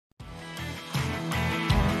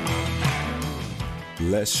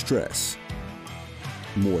Less stress,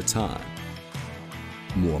 more time,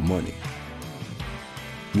 more money.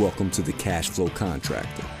 Welcome to the Cash Flow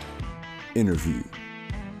Contractor. Interview.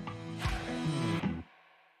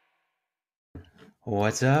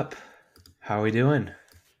 What's up? How are we doing?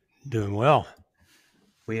 Doing well.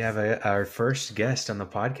 We have our first guest on the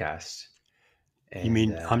podcast. And, You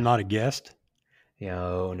mean I'm not a guest?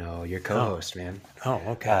 No, you're co-host, man. Oh,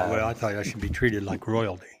 okay. Well, I thought I should be treated like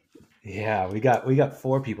royalty. Yeah, we got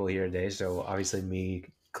 4 people here today. So obviously me,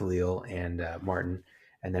 Khalil, and Martin,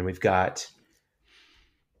 and then we've got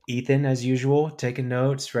Ethan as usual, taking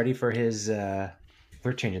notes, ready for his.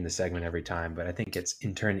 We're changing the segment every time, but I think it's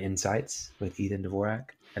Intern Insights with Ethan Dvorak,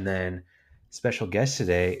 and then special guest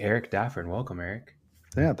today, Eric Daffern. Welcome, Eric.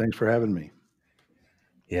 Yeah, thanks for having me.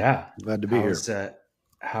 Yeah, Glad to be here.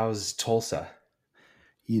 How's Tulsa?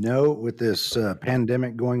 You know, with this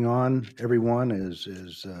pandemic going on, everyone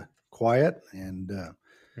is quiet and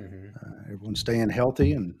everyone's staying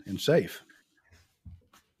healthy and safe.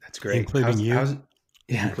 That's great. Including you?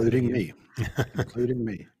 Including me. Including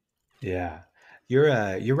me. Yeah. You're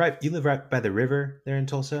right. You live right by the river there in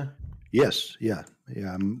Tulsa? Yes. Yeah.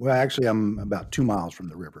 I'm about 2 miles from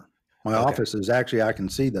the river. My office is actually, I can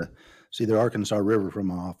see the Arkansas River from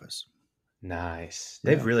my office. Nice.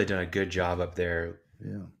 They've really done a good job up there.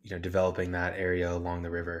 Yeah. Developing that area along the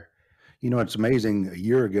river. It's amazing. A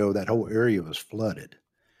year ago, that whole area was flooded.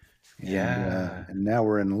 And now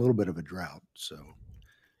we're in a little bit of a drought. So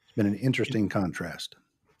it's been an interesting contrast.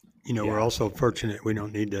 We're also fortunate we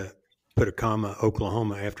don't need to put a comma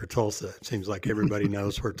Oklahoma after Tulsa. It seems like everybody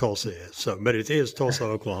knows where Tulsa is. So, but it is Tulsa,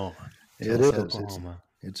 Oklahoma. Oklahoma.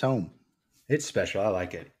 It's home. It's special. I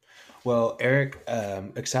like it. Well, Eric,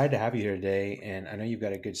 excited to have you here today, and I know you've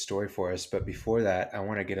got a good story for us. But before that, I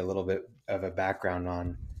want to get a little bit of a background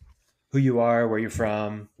on who you are, where you're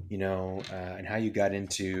from, and how you got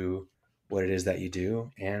into what it is that you do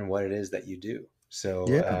and what it is that you do. So,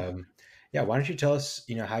 why don't you tell us,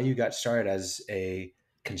 how you got started as a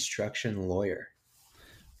construction lawyer?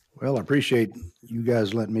 Well, I appreciate you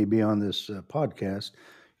guys letting me be on this podcast.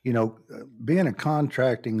 Being a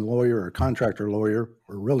contracting lawyer or contractor lawyer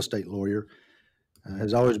or real estate lawyer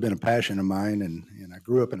has always been a passion of mine. And I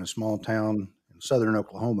grew up in a small town in southern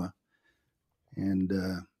Oklahoma and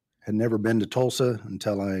had never been to Tulsa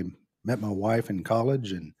until I met my wife in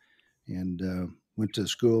college and went to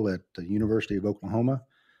school at the University of Oklahoma.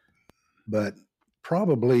 But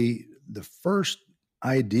probably the first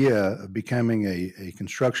idea of becoming a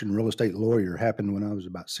construction real estate lawyer happened when I was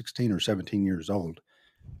about 16 or 17 years old.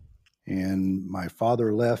 And my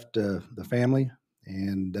father left the family,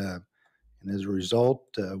 and as a result,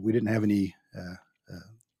 we didn't have any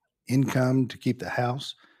income to keep the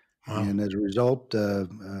house. Wow. And as a result,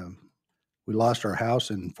 we lost our house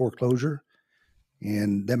in foreclosure,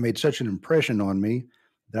 and that made such an impression on me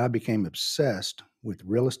that I became obsessed with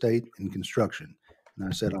real estate and construction. And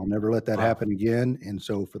I said, I'll never let that happen again. And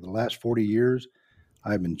so for the last 40 years,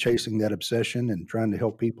 I've been chasing that obsession and trying to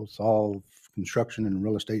help people solve construction and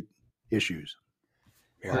real estate issues.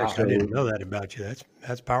 Wow. I didn't know that about you.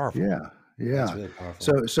 That's powerful. Yeah. That's really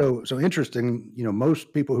powerful. So interesting.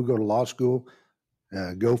 Most people who go to law school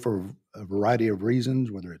go for a variety of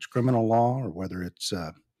reasons, whether it's criminal law or whether it's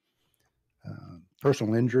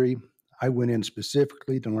personal injury. I went in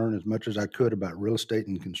specifically to learn as much as I could about real estate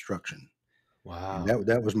and construction. Wow. And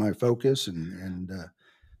that was my focus. And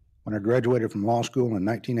when I graduated from law school in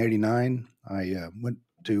 1989, I went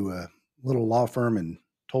to a little law firm in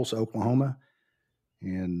Tulsa, Oklahoma,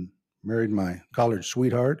 and married my college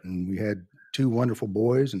sweetheart. And we had 2 wonderful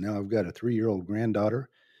boys. And now I've got a 3-year-old granddaughter,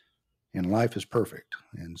 and life is perfect.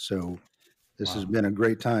 And so this has been a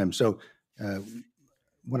great time. So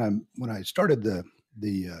when I started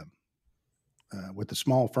with the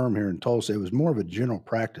small firm here in Tulsa, it was more of a general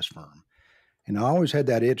practice firm. And I always had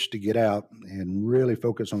that itch to get out and really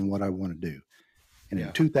focus on what I want to do. And in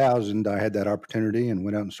 2000, I had that opportunity and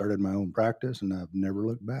went out and started my own practice, and I've never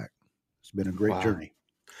looked back. It's been a great journey.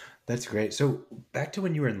 That's great. So back to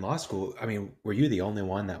when you were in law school, I mean, were you the only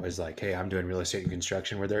one that was like, hey, I'm doing real estate and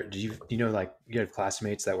construction? Did you have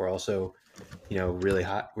classmates that were also, really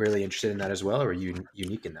hot, really interested in that as well? Or were you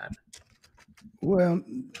unique in that? Well,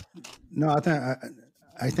 no,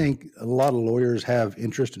 I think a lot of lawyers have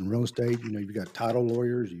interest in real estate. You've got title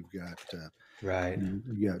lawyers, you've got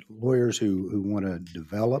you got lawyers who want to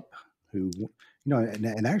develop,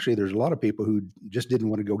 and actually there's a lot of people who just didn't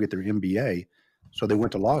want to go get their MBA, so they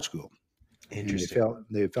went to law school. Interesting.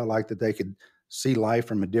 They felt like that they could see life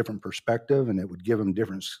from a different perspective, and it would give them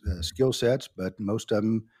different skill sets. But most of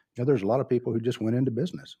them, there's a lot of people who just went into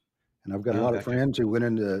business, and I've got a lot of friends who went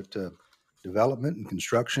into development and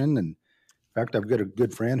construction. And in fact, I've got a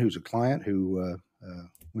good friend who's a client who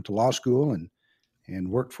went to law school and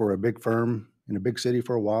worked for a big firm in a big city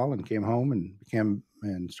for a while, and came home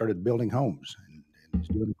and started building homes, and he's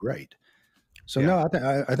doing great. So no,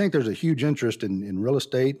 I think there's a huge interest in real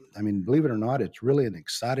estate. I mean, believe it or not, it's really an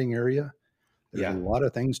exciting area. There's a lot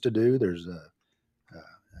of things to do. There's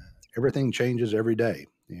everything changes every day,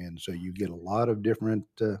 and so you get a lot of different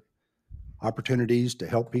opportunities to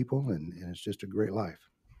help people, and it's just a great life.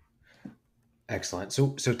 Excellent.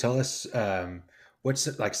 So tell us, what's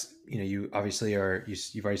it like? You obviously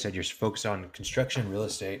you've already said you're focused on construction, real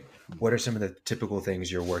estate. What are some of the typical things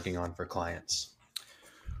you're working on for clients?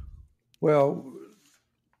 Well,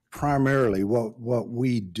 primarily what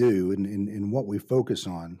we do and what we focus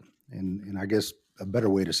on, and I guess a better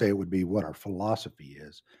way to say it would be what our philosophy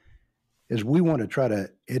is we want to try to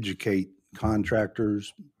educate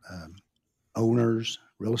contractors, owners,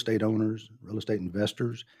 real estate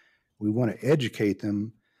investors. We want to educate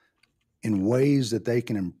them in ways that they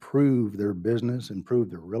can improve their business,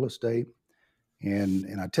 improve their real estate.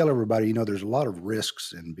 And I tell everybody, there's a lot of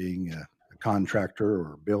risks in being a contractor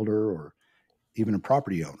or a builder or even a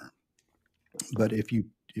property owner. But if you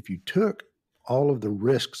took all of the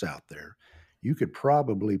risks out there, you could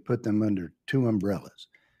probably put them under two umbrellas.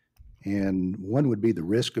 And one would be the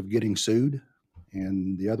risk of getting sued,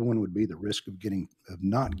 and the other one would be the risk of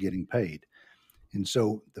not getting paid. And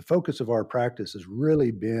so the focus of our practice has really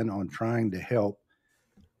been on trying to help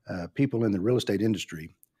people in the real estate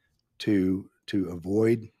industry to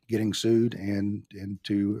avoid getting sued and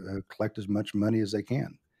to collect as much money as they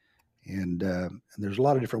can. And there's a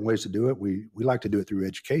lot of different ways to do it. We like to do it through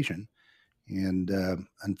education. And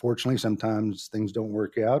unfortunately, sometimes things don't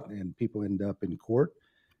work out and people end up in court.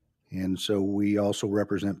 And so we also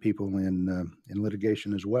represent people in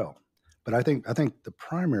litigation as well. But I think the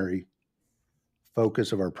primary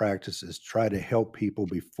focus of our practice is try to help people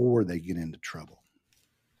before they get into trouble.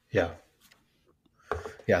 Yeah,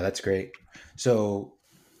 that's great. So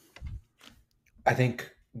I think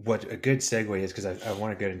what a good segue is, because I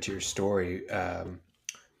want to get into your story,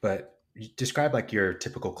 but describe like your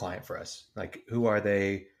typical client for us. Like, who are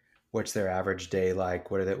they? What's their average day like?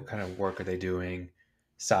 What kind of work are they doing?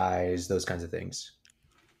 Size, those kinds of things.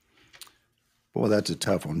 Boy, that's a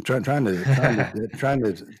tough one. Trying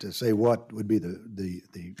to say what would be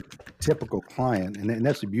the typical client, and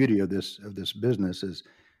that's the beauty of this business is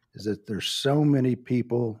that there's so many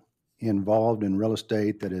people involved in real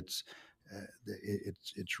estate that it's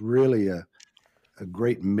really a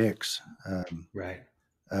great mix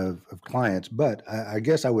of clients. But I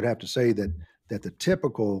guess I would have to say that the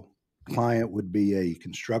typical client would be a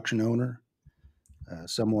construction owner,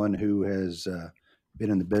 someone who has been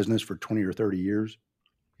in the business for 20 or 30 years.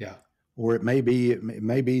 Yeah. Or it may be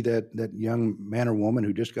that young man or woman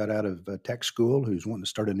who just got out of tech school who's wanting to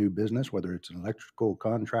start a new business, whether it's an electrical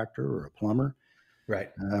contractor or a plumber. Right.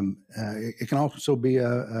 It can also be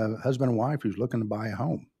a husband and wife who's looking to buy a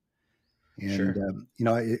home. And,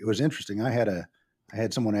 sure. It was interesting. I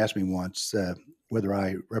had someone ask me once whether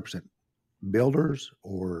I represent builders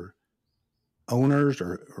or owners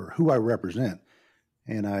or who I represent.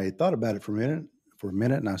 And I thought about it for a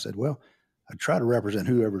minute, and I said, well, I try to represent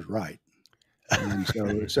whoever's right. And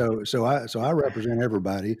so I represent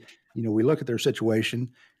everybody. We look at their situation,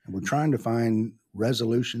 and we're trying to find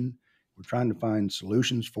resolution. We're trying to find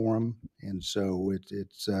solutions for them, and so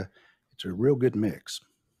it's a real good mix.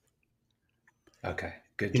 Okay,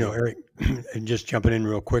 good. Eric, just jumping in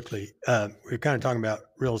real quickly, we're kind of talking about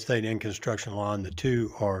real estate and construction law, and the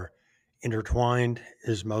two are intertwined.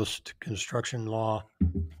 Is most construction law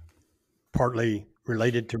partly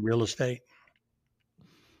related to real estate?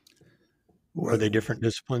 Or are they different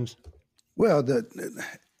disciplines? Well,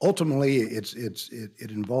 ultimately,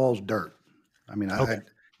 it involves dirt. I mean, okay.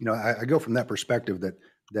 I go from that perspective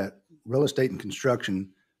that real estate and construction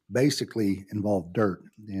basically involve dirt,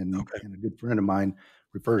 and a good friend of mine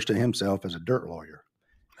refers to himself as a dirt lawyer,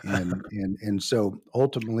 and so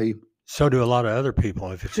ultimately, so do a lot of other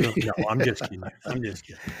people. If it's no, I'm just kidding.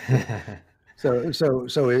 So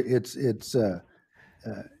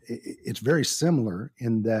it's very similar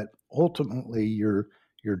in that ultimately you're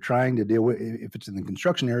trying to deal with, if it's in the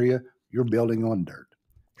construction area, you're building on dirt,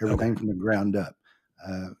 everything from the ground up.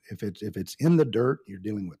 If it's in the dirt, you're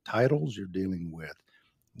dealing with titles, you're dealing with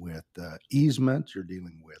easements, you're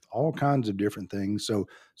dealing with all kinds of different things. So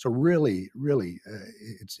really,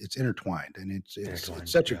 it's intertwined, and it's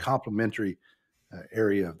such a complementary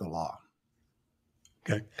area of the law.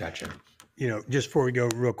 Okay, gotcha. Just before we go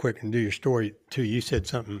real quick and do your story too, you said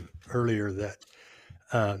something earlier that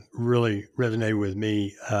really resonated with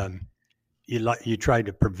me. you try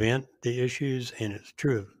to prevent the issues, and it's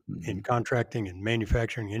true in Mhm. contracting and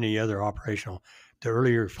manufacturing, any other operational. The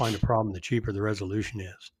earlier you find a problem, the cheaper the resolution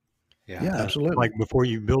is. Yeah. Yeah, Like absolutely. before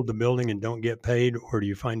you build the building and don't get paid, or do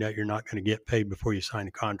you find out you're not going to get paid before you sign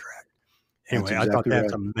a contract? That's Anyway, I thought exactly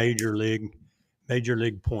that's right. a major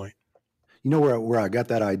league point. You know where I got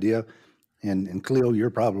that idea? And Cleo, you're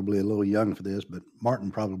probably a little young for this, but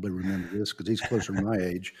Martin probably remembers this because he's closer to my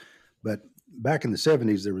age. But back in the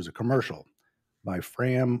 70s, there was a commercial by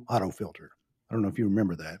Fram Auto Filter. I don't know if you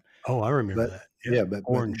remember that, Oh, I remember but that. Yeah, yeah,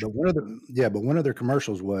 orange. but one of their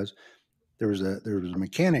commercials was there was a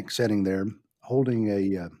mechanic sitting there holding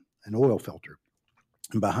an oil filter,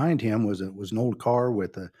 and behind him was an old car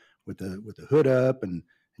with the hood up, and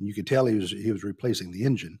you could tell he was replacing the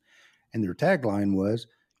engine. And their tagline was,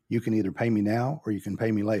 "You can either pay me now or you can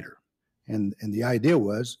pay me later." And the idea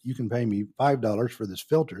was, you can pay me $5 for this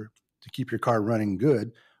filter to keep your car running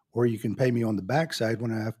good, or you can pay me on the backside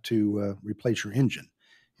when I have to replace your engine.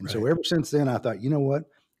 And so Right. ever since then, I thought, you know what?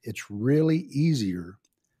 It's really easier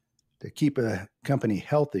to keep a company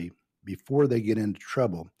healthy before they get into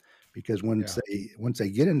trouble, because Yeah. once they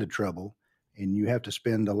get into trouble and you have to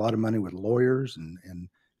spend a lot of money with lawyers and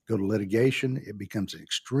go to litigation, it becomes an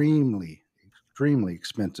extremely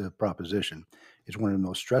expensive proposition. It's one of the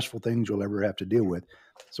most stressful things you'll ever have to deal with.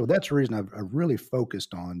 So that's the reason I've really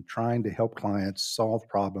focused on trying to help clients solve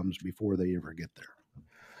problems before they ever get there.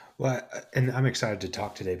 Well, and I'm excited to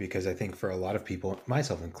talk today because I think for a lot of people,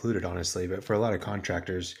 myself included, honestly, but for a lot of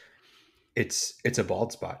contractors, it's a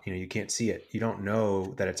bald spot. You can't see it. You don't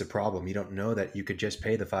know that it's a problem. You don't know that you could just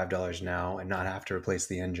pay the $5 now and not have to replace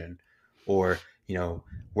the engine, or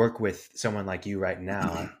work with someone like you right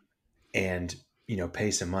now and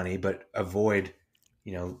pay some money, but avoid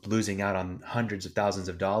losing out on hundreds of thousands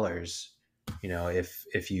of dollars.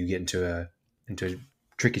 If you get into a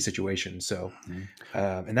tricky situation. So, Mhm.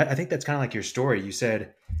 and I think that's kind of like your story. You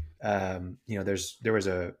said, there was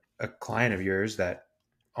a client of yours that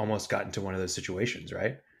almost got into one of those situations,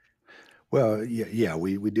 right? Well, yeah,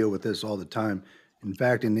 we deal with this all the time. In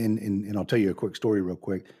fact, and I'll tell you a quick story real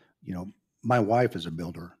quick. You know, my wife is a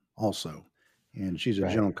builder also, and she's a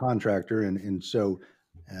Right. general contractor, and so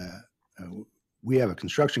uh, uh, we have a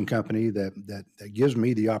construction company that gives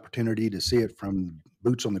me the opportunity to see it from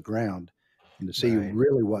boots on the ground and to see Right.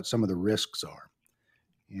 really what some of the risks are.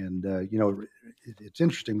 And it's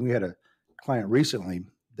interesting. We had a client recently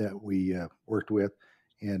that we worked with,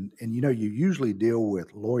 and you usually deal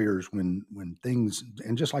with lawyers when things,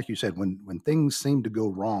 and just like you said, when things seem to go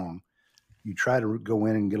wrong, you try to go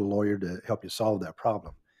in and get a lawyer to help you solve that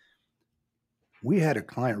problem. We had a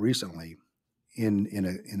client recently in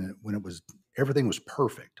a when it was everything was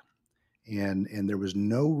perfect, and there was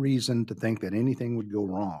no reason to think that anything would go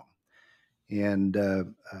wrong. And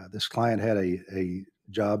this client had a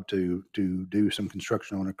job to do some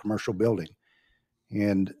construction on a commercial building,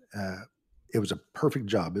 and it was a perfect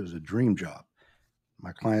job. It was a dream job.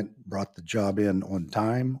 My client brought the job in on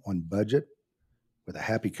time, on budget, with a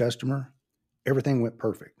happy customer. Everything went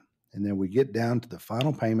perfect. And then we get down to the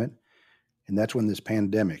final payment, and that's when this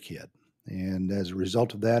pandemic hit. And as a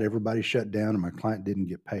result of that, everybody shut down, and my client didn't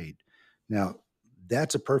get paid. Now,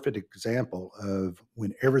 that's a perfect example of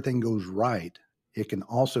when everything goes right, it can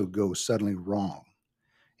also go suddenly wrong.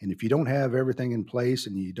 And if you don't have everything in place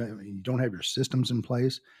and you don't have your systems in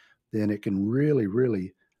place, then it can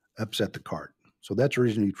really upset the cart. So that's the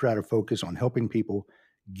reason you try to focus on helping people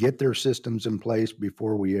get their systems in place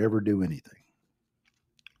before we ever do anything.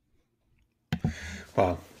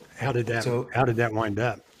 Wow. How did So, that wind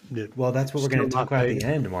up? Did well, that's what we're going still to talk not about at paid? the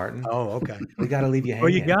end, Martin. Oh, okay. We got to leave you Well,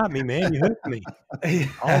 you hanging. got me, man. You hooked me.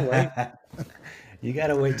 I'll wait. You got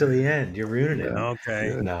to wait till the end. You're ruining it. Yeah,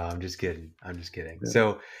 Okay. yeah, No, I'm just kidding. I'm just kidding. yeah.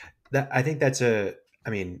 So I think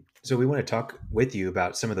so we want to talk with you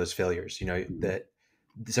about some of those failures, Mhm. that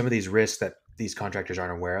some of these risks that these contractors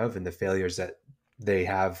aren't aware of, and the failures that they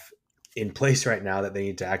have in place right now that they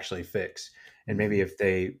need to actually fix. And maybe Mhm. if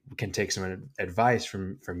they can take some advice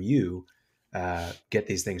from you, get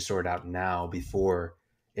these things sorted out now before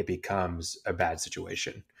it becomes a bad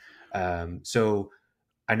situation. So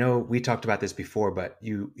I know we talked about this before, but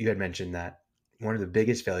you had mentioned that one of the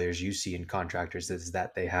biggest failures you see in contractors is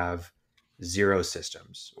that they have zero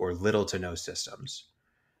systems or little to no systems.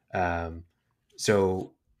 Um,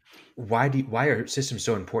 so why are systems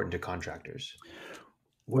so important to contractors?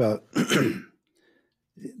 Well,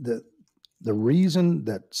 the the reason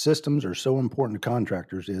that systems are so important to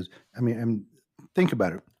contractors is, and think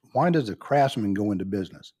about it. Why does a craftsman go into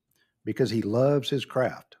business? Because he loves his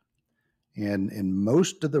craft. And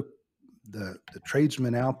most of the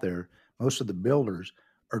tradesmen out there, most of the builders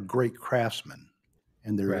are great craftsmen,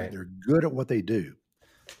 and Right. they're good at what they do,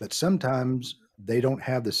 but sometimes they don't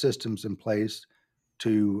have the systems in place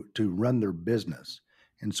to run their business.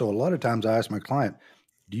 And so a lot of times I ask my client,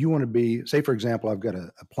 do you want to be, say for example, I've got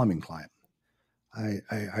a plumbing client. I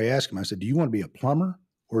ask him, I said, do you want to be a plumber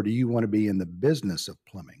or do you want to be in the business of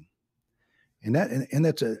plumbing? And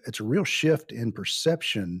that's it's a real shift in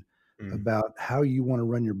perception Mm. about how you want to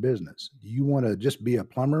run your business. Do you want to just be a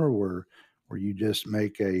plumber where you just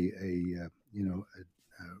make a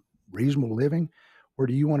reasonable living, or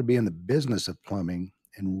do you want to be in the business of plumbing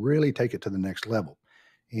and really take it to the next level?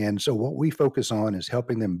 And so what we focus on is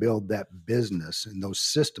helping them build that business and those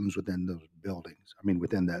systems within those buildings. I mean,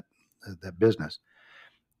 within that business.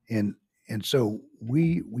 And and so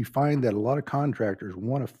we find that a lot of contractors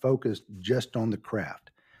want to focus just on the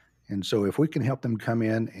craft. And so if we can help them come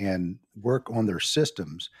in and work on their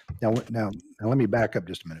systems. Now let me back up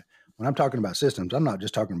just a minute. When I'm talking about systems, I'm not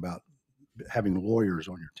just talking about having lawyers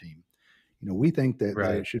on your team. We think that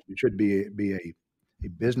Right. it should be a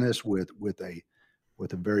business with a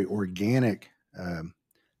very organic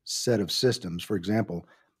set of systems. For example,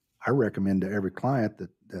 I recommend to every client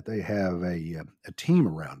that they have a team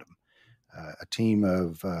around them, a team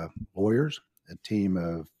of lawyers, a team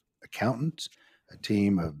of accountants, a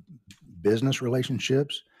team of business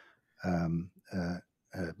relationships, a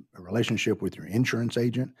relationship with your insurance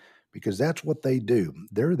agent, because that's what they do.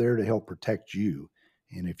 They're there to help protect you.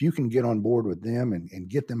 And if you can get on board with them and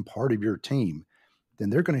get them part of your team, then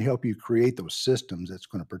they're going to help you create those systems that's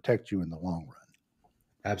going to protect you in the long run.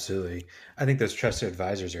 Absolutely. I think those trusted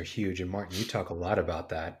advisors are huge. And Martin, you talk a lot about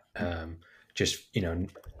that.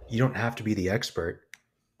 You don't have to be the expert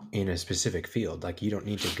in a specific field. Like you don't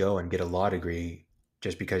need to go and get a law degree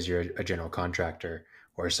just because you're a general contractor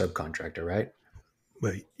or a subcontractor, right?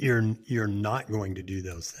 But you're not going to do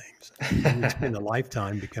those things. You spend a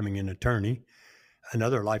lifetime becoming an attorney,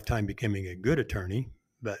 another lifetime becoming a good attorney,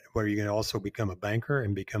 but where you're going to also become a banker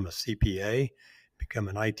and become a CPA, become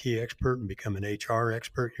an IT expert and become an HR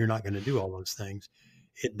expert. You're not going to do all those things.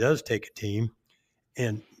 It does take a team.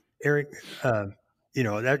 And Eric,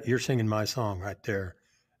 that you're singing my song right there.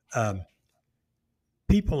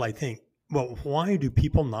 People, I think, well, why do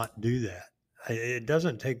people not do that? It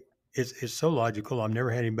doesn't take. It's so logical. I've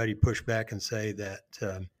never had anybody push back and say that.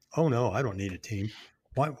 Oh no, I don't need a team.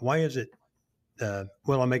 Why is it?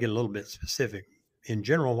 Well, I'll make it a little bit specific. In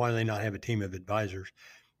general, why do they not have a team of advisors?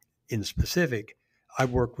 In specific,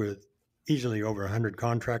 I've worked with easily over 100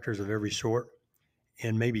 contractors of every sort,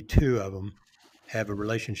 and maybe 2 of them have a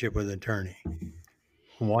relationship with an attorney.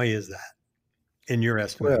 Why is that, in your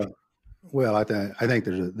estimation? Well, I think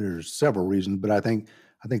there's several reasons, but I think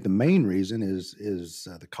the main reason is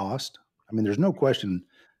the cost. I mean, there's no question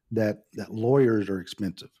that lawyers are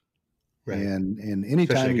expensive, Right. and Especially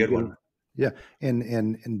anytime a you good get, one. yeah,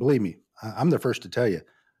 and believe me, I'm the first to tell you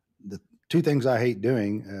the 2 things I hate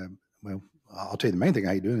doing. Well, I'll tell you the main thing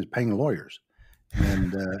I hate doing is paying lawyers,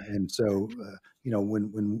 and so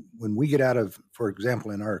when we get out of, for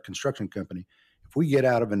example, in our construction company, if we get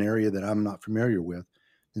out of an area that I'm not familiar with,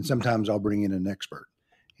 then sometimes I'll bring in an expert.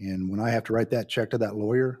 And when I have to write that check to that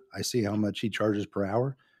lawyer, I see how much he charges per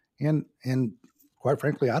hour, and quite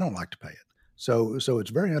frankly, I don't like to pay it. So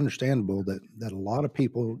it's very understandable that a lot of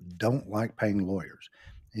people don't like paying lawyers,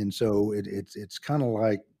 and so it's kind of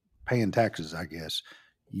like paying taxes, I guess.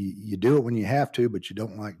 You do it when you have to, but you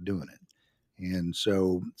don't like doing it. And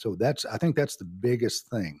so I think that's the biggest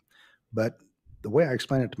thing. But the way I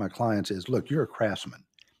explain it to my clients is, look, you're a craftsman,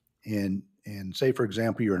 and say for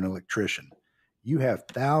example you're an electrician. You have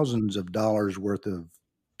thousands of dollars worth of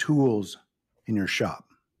tools in your shop,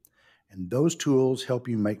 and those tools help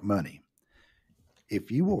you make money. If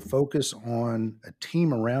you will focus on a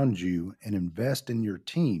team around you and invest in your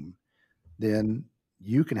team, then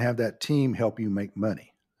you can have that team help you make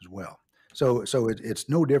money as well. So it's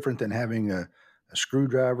no different than having a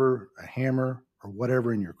screwdriver, a hammer, or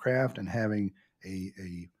whatever in your craft, and having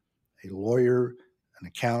a lawyer, an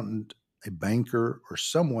accountant, a banker, or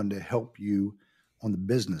someone to help you on the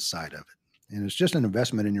business side of it. And it's just an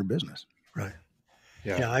investment in your business. Right.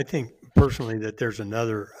 Yeah. Yeah, I think personally that there's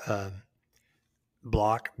another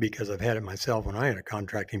block, because I've had it myself when I had a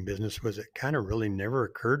contracting business, was it kind of really never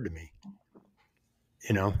occurred to me.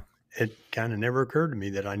 It kind of never occurred to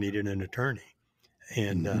me that I needed an attorney.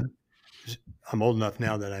 And I'm old enough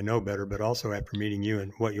now that I know better, but also after meeting you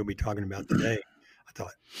and what you'll be talking about today, I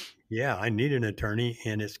thought, yeah, I need an attorney,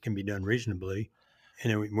 and it can be done reasonably.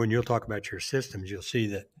 And when you'll talk about your systems, you'll see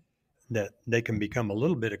that they can become a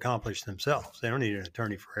little bit accomplished themselves. They don't need an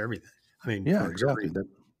attorney for everything. I mean, yeah, exactly.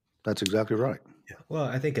 That's exactly right. Well,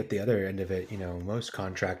 I think at the other end of it, most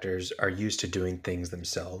contractors are used to doing things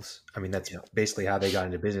themselves. I mean, that's Yeah. basically how they got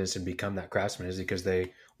into business and become that craftsman, is because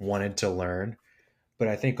they wanted to learn. But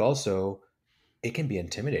I think also it can be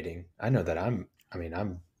intimidating. I know that I'm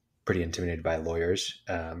pretty intimidated by lawyers.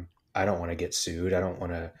 I don't want to get sued. I don't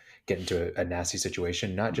want to get into a nasty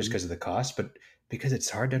situation, not just Mhm. because of the cost, but because it's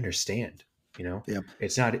hard to understand. Yeah.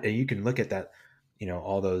 It's not, you can look at that,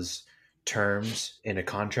 all those terms in a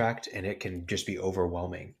contract and it can just be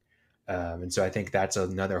overwhelming. And so I think that's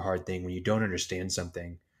another hard thing when you don't understand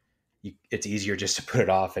something. It's easier just to put it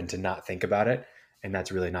off and to not think about it. And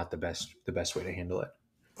that's really not the best way to handle it.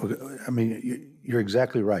 Okay, I mean, you're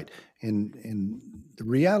exactly right. And the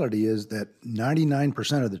reality is that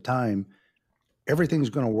 99% of the time, everything's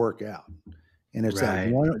going to work out. And it's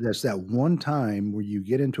Right. that's that one time where you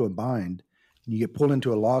get into a bind and you get pulled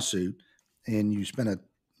into a lawsuit and you spend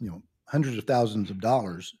hundreds of thousands of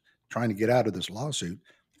dollars trying to get out of this lawsuit,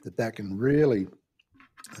 that can really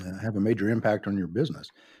have a major impact on your business.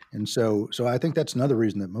 And so I think that's another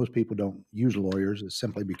reason that most people don't use lawyers, is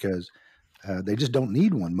simply because they just don't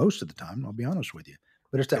need one most of the time. I'll be honest with you.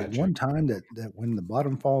 But it's that Gotcha. one time that when the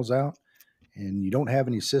bottom falls out and you don't have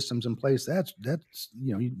any systems in place, that's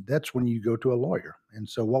when you go to a lawyer. And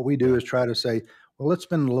so what we do Yeah. is try to say, well, let's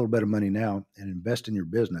spend a little bit of money now and invest in your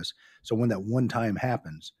business. So when that one time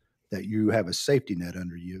happens, that you have a safety net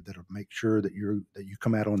under you that'll make sure that you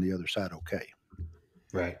come out on the other side okay.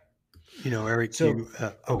 Right. Eric, So,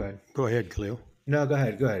 okay. go ahead, Khalil. No, go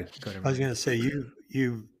ahead. Go ahead. Go ahead, I was Martin. going to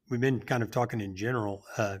say, we've been kind of talking in general.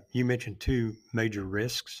 You mentioned two major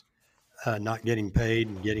risks: not getting paid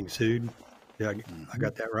and getting sued. I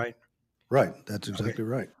got that right? Right. That's Okay. exactly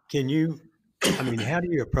right. Can you? I mean, how do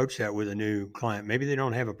you approach that with a new client? Maybe they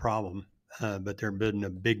don't have a problem, but they're bidding a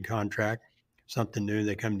big contract, something new.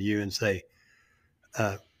 They come to you and say,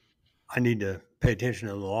 "I need to pay attention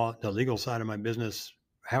to the law, the legal side of my business."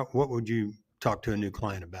 What would you talk to a new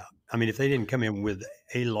client about? I mean, if they didn't come in with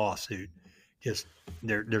a lawsuit, just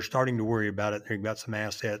they're starting to worry about it. They've got some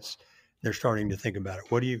assets. They're starting to think about it.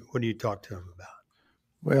 What do you talk to them about?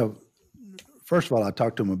 Well, first of all, I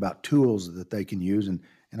talk to them about tools that they can use, and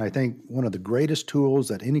I think one of the greatest tools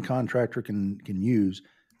that any contractor can use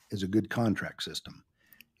is a good contract system.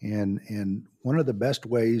 And one of the best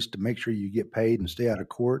ways to make sure you get paid and stay out of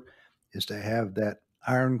court is to have that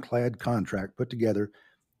ironclad contract put together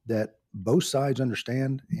that both sides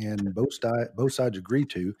understand and both sides agree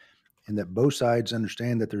to, and that both sides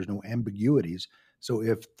understand that there's no ambiguities. So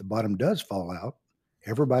if the bottom does fall out,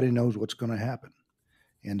 everybody knows what's going to happen.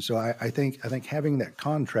 And so I think having that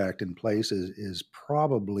contract in place is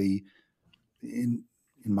probably, in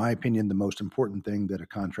my opinion, the most important thing that a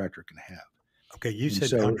contractor can have. Okay, you And said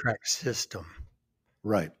so, contract system.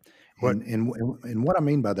 right. What? And what I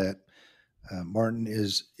mean by that, Martin,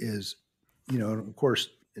 is of course,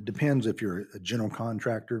 it depends if you're a general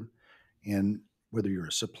contractor and whether you're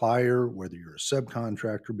a supplier, whether you're a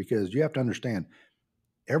subcontractor, because you have to understand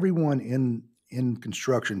everyone in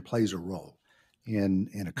construction plays a role. And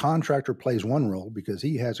a contractor plays one role because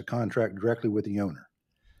he has a contract directly with the owner.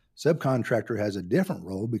 Subcontractor has a different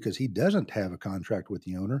role because he doesn't have a contract with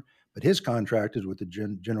the owner, but his contract is with the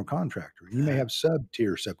general contractor. You may have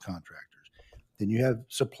sub-tier subcontractors. Then you have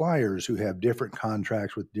suppliers who have different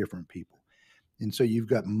contracts with different people. And so you've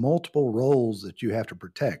got multiple roles that you have to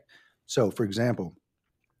protect. So, for example,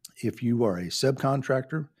 if you are a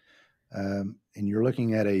subcontractor and you're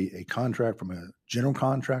looking at a contract from a general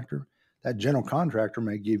contractor, that general contractor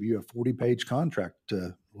may give you a 40-page contract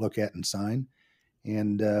to look at and sign.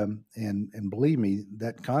 And believe me,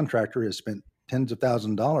 that contractor has spent tens of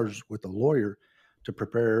thousands of dollars with a lawyer to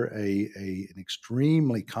prepare an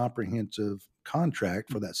extremely comprehensive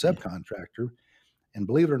contract for that subcontractor. And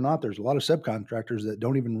believe it or not, there's a lot of subcontractors that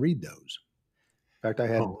don't even read those. In fact, I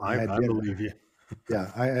had I dinner. believe you.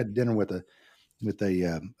 Yeah, I had dinner with a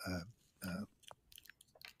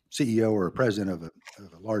CEO or a president of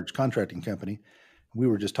a large contracting company. We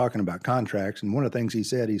were just talking about contracts, and one of the things he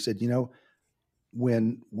said,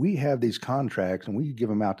 when we have these contracts and we give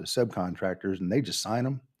them out to subcontractors and they just sign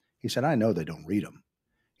them, he said, I know they don't read them.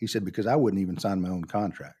 He said, because I wouldn't even sign my own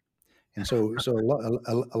contract. And so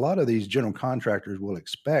a lot of these general contractors will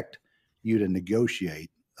expect you to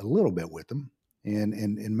negotiate a little bit with them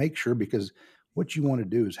and make sure, because what you want to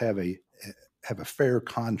do is have a fair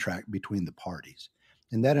contract between the parties.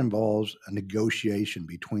 And that involves a negotiation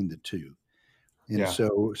between the two. And Yeah.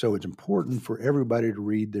 so it's important for everybody to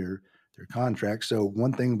read their contracts. So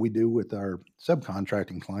one thing we do with our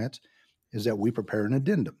subcontracting clients is that we prepare an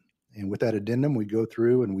addendum. And with that addendum, we go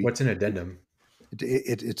through and What's an addendum?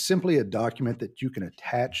 It's simply a document that you can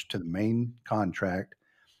attach to the main contract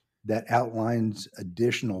that outlines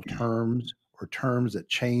additional terms or terms that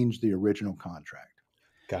change the original contract.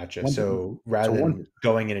 Gotcha. One, So so rather one, than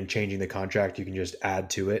going in and changing the contract, you can just add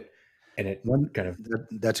to it, and it one kind of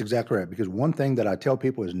that's exactly right. Because one thing that I tell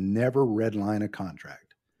people is never redline a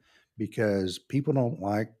contract, because people don't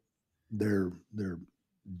like their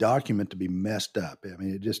document to be messed up. I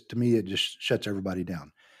mean, to me, it just shuts everybody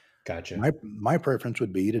down. gotcha. My preference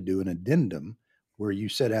would be to do an addendum where you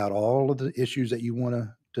set out all of the issues that you want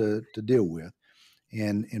to deal with.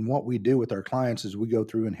 And what we do with our clients is we go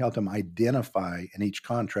through and help them identify in each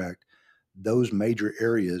contract those major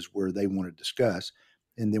areas where they want to discuss,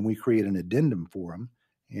 and then we create an addendum for them,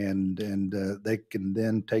 and they can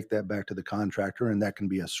then take that back to the contractor, and that can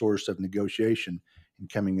be a source of negotiation in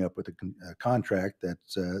coming up with a contract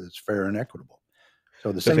that's fair and equitable.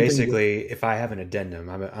 So the So same thing. basically, if I have an addendum,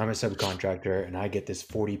 I'm a subcontractor, and I get this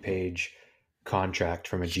 40-page contract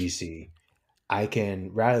from a GC. I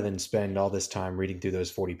can, rather than spend all this time reading through those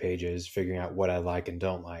 40 pages, figuring out what I like and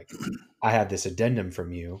don't like, I have this addendum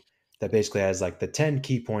from you that basically has like the 10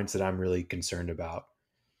 key points that I'm really concerned about.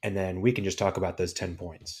 And then we can just talk about those 10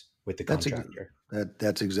 points with the That's contractor.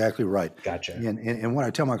 that's exactly right. Gotcha. And what I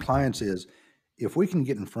tell my clients is, if we can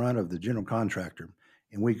get in front of the general contractor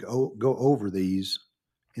and we go over these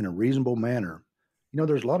in a reasonable manner,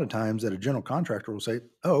 there's a lot of times that a general contractor will say,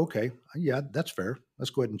 "Oh, okay, yeah, that's fair. Let's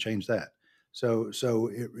go ahead and change that." So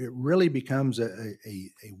it really becomes a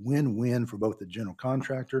win-win for both the general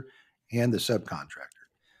contractor and the subcontractor.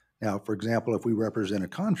 Now, for example, if we represent a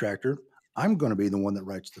contractor, I'm going to be the one that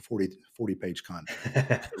writes the 40-page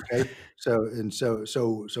contract. Okay.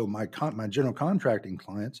 So my general contracting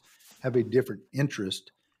clients have a different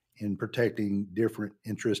interest in protecting different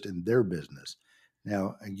interest in their business.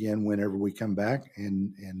 Now, again, whenever we come back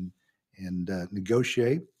and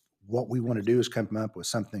negotiate, what we want to do is come up with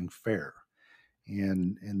something fair.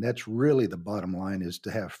 And that's really the bottom line, is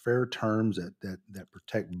to have fair terms that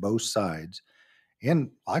protect both sides.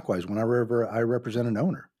 And likewise, whenever I represent an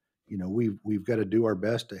owner, we've got to do our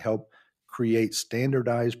best to help create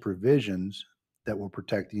standardized provisions that will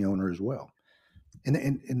protect the owner as well.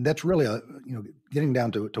 And that's really getting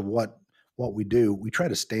down to what we do. We try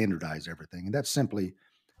to standardize everything, and that's simply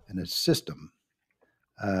in a system.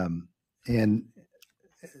 And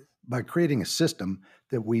by creating a system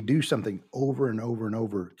that we do something over and over and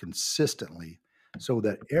over consistently, so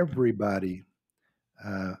that everybody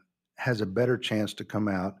has a better chance to come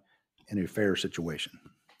out in a fair situation.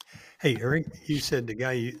 Hey, Eric, you said the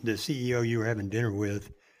CEO you were having dinner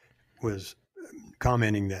with was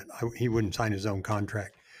commenting that he wouldn't sign his own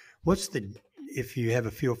contract. If you have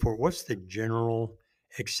a feel for it, what's the general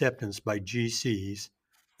acceptance by GCs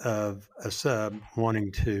of a sub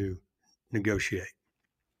wanting to negotiate?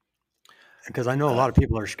 Because I know a lot of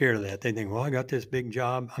people are scared of that. They think, well, I got this big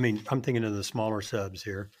job. I mean, I'm thinking of the smaller subs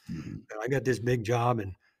here. Mm-hmm. I got this big job,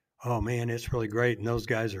 and oh man, it's really great. And those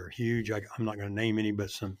guys are huge. I'm not going to name any, but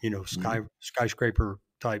some, skyscraper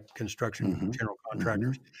type construction Mm-hmm. general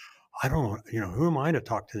contractors. Mm-hmm. I don't, who am I to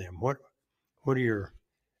talk to them? What's your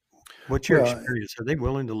experience? Are they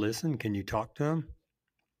willing to listen? Can you talk to them?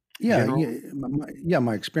 Yeah.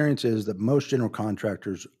 My experience is that most general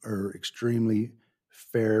contractors are extremely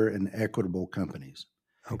fair and equitable companies.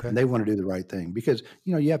 Okay. And they want to do the right thing, because,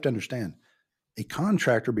 you have to understand, a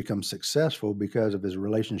contractor becomes successful because of his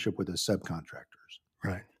relationship with his subcontractors.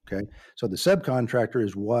 Right. Okay. So the subcontractor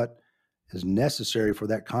is what is necessary for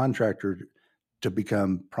that contractor to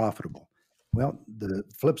become profitable. Well, the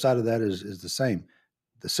flip side of that is the same.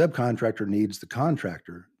 The subcontractor needs the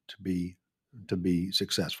contractor to be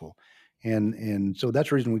successful. And so that's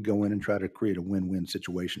the reason we go in and try to create a win-win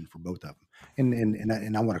situation for both of them.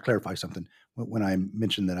 And I want to clarify something. When I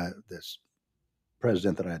mentioned this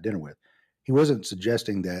president that I had dinner with, he wasn't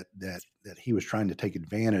suggesting that he was trying to take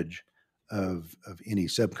advantage of any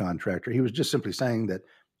subcontractor. He was just simply saying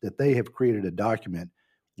that they have created a document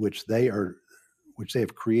which they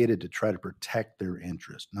have created to try to protect their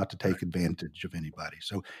interest, not to take advantage of anybody.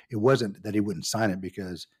 So it wasn't that he wouldn't sign it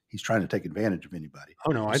because he's trying to take advantage of anybody.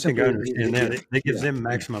 Oh no, I think I understand that. It gives them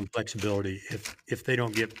maximum flexibility if they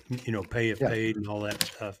don't get pay if paid and all that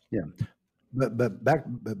stuff. Yeah, but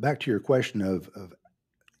back to your question of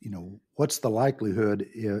what's the likelihood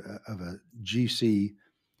of a GC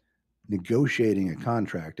negotiating a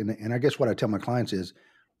contract? And I guess what I tell my clients is,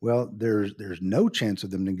 well, there's no chance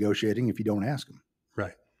of them negotiating if you don't ask them.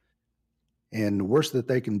 Right. And the worst that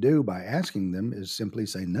they can do by asking them is simply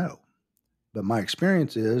say no. But my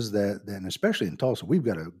experience is that and especially in Tulsa, we've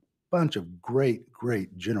got a bunch of great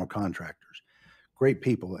general contractors, great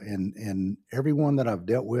people, and everyone that I've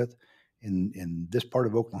dealt with in this part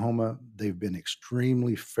of Oklahoma, they've been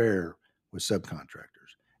extremely fair with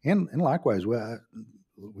subcontractors, and likewise,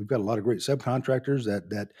 we've got a lot of great subcontractors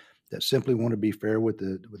that simply want to be fair with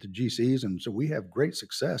the GCs, and so we have great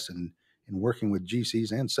success in working with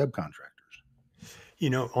GCs and subcontractors.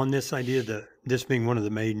 On this idea that this being one of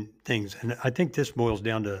the main things, and I think this boils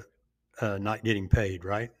down to not getting paid,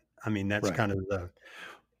 right? I mean, that's Right. kind of the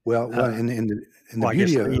in the I guess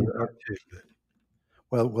beauty of the part too,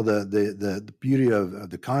 but the beauty of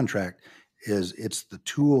the contract is it's the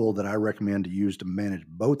tool that I recommend to use to manage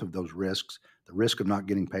both of those risks: the risk of not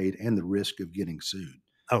getting paid and the risk of getting sued.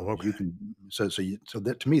 oh, okay. You can so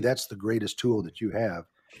that, to me, that's the greatest tool that you have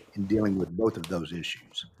in dealing with both of those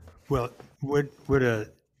issues. Well,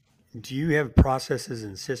 do you have processes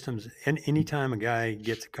and systems? And anytime a guy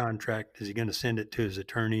gets a contract, is he going to send it to his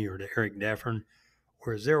attorney or to Eric Daffern,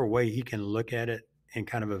 or is there a way he can look at it and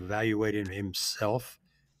kind of evaluate it himself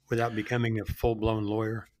without becoming a full-blown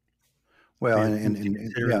lawyer? Well,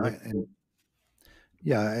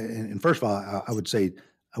 Yeah. and first of all, I would say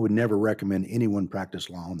I would never recommend anyone practice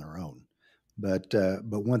law on their own. But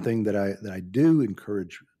one thing that I do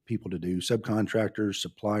encourage people to do, subcontractors,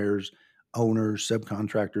 suppliers, owners,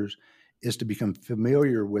 subcontractors, is to become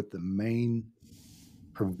familiar with the main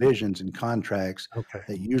provisions in contracts Okay.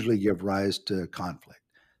 that usually give rise to conflict.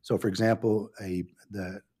 So, for example,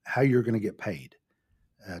 how you're going to get paid.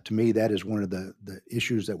 To me, that is one of the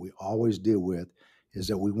issues that we always deal with, is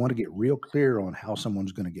that we want to get real clear on how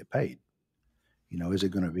someone's going to get paid. Is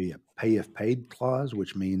it going to be a pay if paid clause,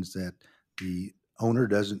 which means that the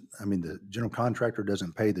general contractor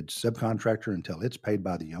doesn't pay the subcontractor until it's paid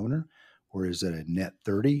by the owner, or is it a net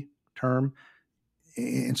 30 term?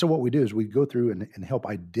 And so what we do is we go through and help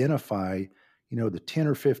identify, the 10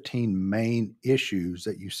 or 15 main issues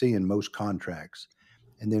that you see in most contracts.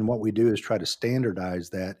 And then what we do is try to standardize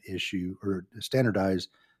that issue, or standardize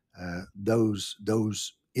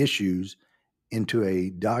those issues into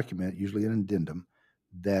a document, usually an addendum,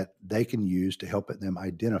 that they can use to help them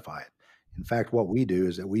identify it. In fact, what we do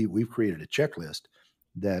is that we've created a checklist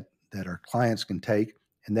that our clients can take,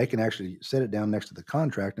 and they can actually set it down next to the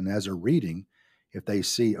contract. And as they're reading, if they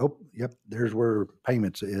see, oh, yep, there's where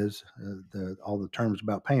payments is, all the terms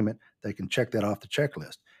about payment, they can check that off the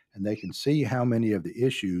checklist, and they can see how many of the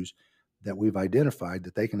issues that we've identified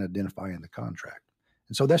that they can identify in the contract.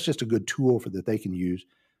 And so that's just a good tool that they can use.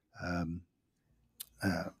 I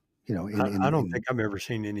don't think I've ever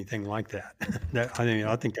seen anything like that.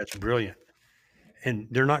 I think that's brilliant. And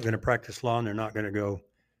they're not going to practice law, and they're not going to go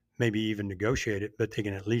maybe even negotiate it, but they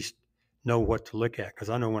can at least know what to look at.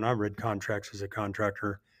 Because I know when I read contracts as a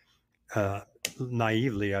contractor,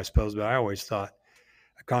 naively, I suppose, but I always thought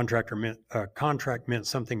a contract meant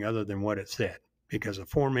something other than what it said, because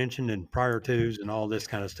aforementioned and prior tos and all this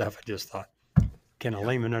kind of stuff. I just thought, can a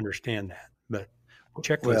layman understand that? But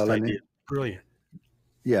checklist idea is brilliant.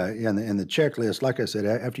 Yeah, and the checklist, like I said,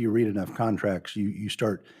 after you read enough contracts, you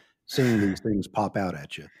start seeing these things pop out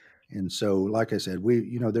at you. And so, like I said,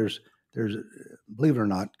 there's believe it or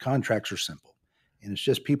not, contracts are simple, and it's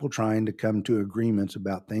just people trying to come to agreements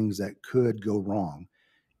about things that could go wrong.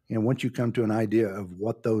 And once you come to an idea of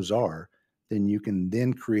what those are, then you can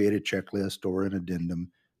then create a checklist or an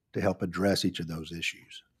addendum to help address each of those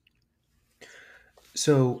issues.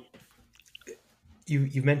 So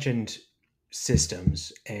you've mentioned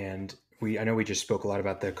systems, and I know we just spoke a lot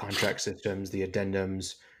about the contract systems, the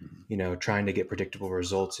addendums, trying to get predictable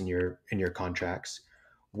results in your contracts.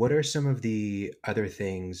 What are some of the other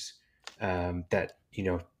things that,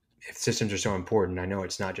 if systems are so important? I know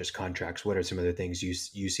it's not just contracts. What are some of the things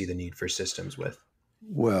you see the need for systems with?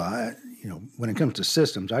 Well, when it comes to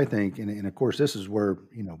systems, I think, and of course, this is where,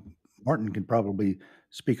 Martin can probably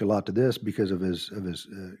speak a lot to this because of his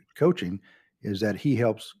coaching, is that he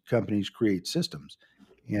helps companies create systems.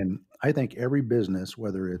 And I think every business,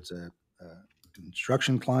 whether it's a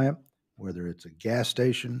construction client, whether it's a gas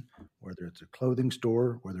station, whether it's a clothing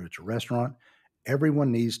store, whether it's a restaurant,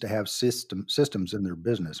 everyone needs to have systems in their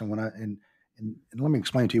business. And and let me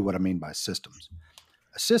explain to you what I mean by systems.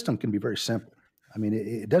 A system can be very simple. I mean,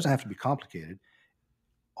 it doesn't have to be complicated.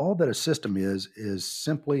 All that a system is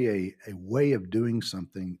simply a way of doing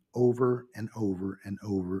something over and over and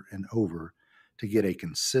over and over to get a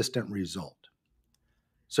consistent result.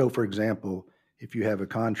 So, for example, if you have a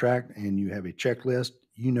contract and you have a checklist,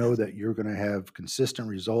 you know that you're going to have consistent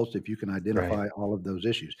results if you can identify all of those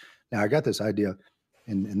issues. Now, I got this idea,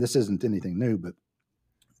 and this isn't anything new, but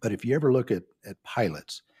if you ever look at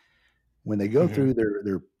pilots, when they go through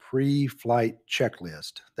their pre-flight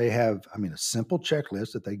checklist, they have, a simple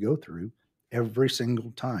checklist that they go through, every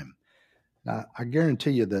single time. Now, I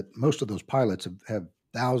guarantee you that most of those pilots have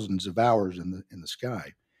thousands of hours in the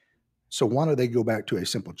sky. So why do they go back to a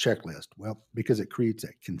simple checklist? Well, because it creates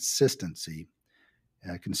that consistency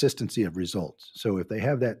of results. So if they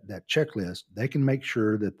have that checklist, they can make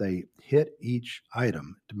sure that they hit each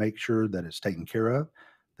item to make sure that it's taken care of,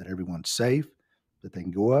 that everyone's safe, that they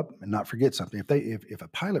can go up and not forget something. If a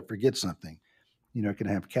pilot forgets something, it can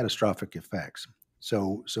have catastrophic effects.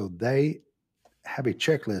 So they have a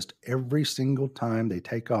checklist every single time they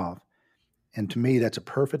take off. And to me, that's a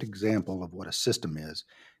perfect example of what a system is,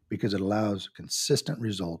 because it allows consistent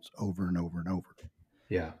results over and over and over.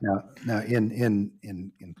 Yeah. Now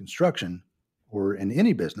in construction or in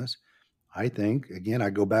any business, I think, again, I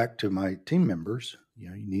go back to my team members.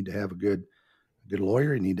 You need to have a good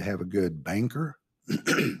lawyer. You need to have a good banker.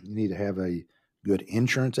 You need to have a good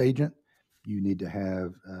insurance agent. You need to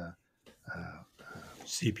have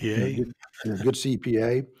CPA. a good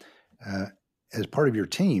CPA as part of your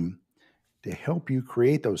team to help you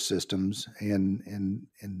create those systems, and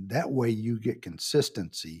that way you get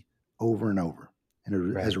consistency over and over.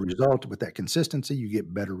 And as a result, with that consistency, you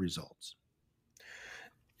get better results.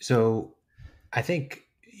 So I think,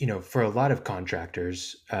 for a lot of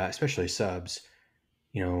contractors, especially subs,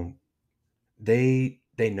 they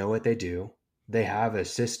know what they do. They have a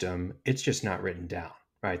system. It's just not written down,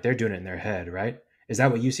 right? They're doing it in their head, right? Is that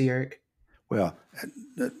what you see, Eric? Well,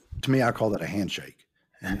 to me, I call that a handshake.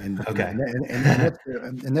 And Okay.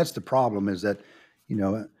 and that's the problem, is that,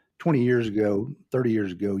 20 years ago, 30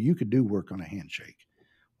 years ago, you could do work on a handshake.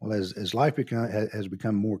 Well, as life has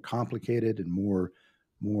become more complicated and more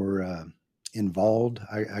involved,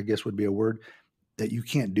 I guess would be a word, that you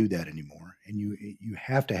can't do that anymore. And you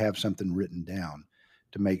have to have something written down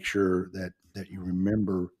to make sure that you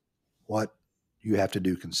remember what you have to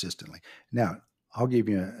do consistently. Now, I'll give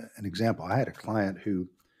you an example. I had a client who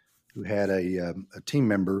had a team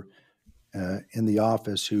member in the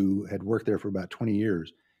office who had worked there for about 20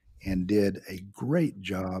 years and did a great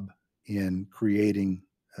job in creating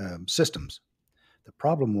systems. The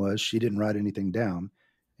problem was she didn't write anything down,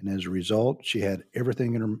 and as a result, she had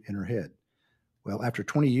everything in her head. Well, after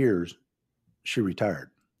 20 years, she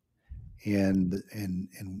retired. And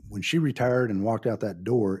when she retired and walked out that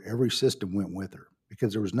door, every system went with her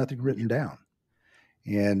because there was nothing written down.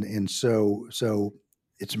 And so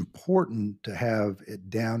it's important to have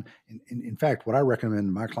it down. In fact, what I recommend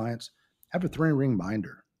to my clients, have a 3-ring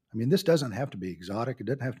binder. I mean, this doesn't have to be exotic. It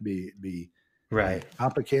doesn't have to be Right.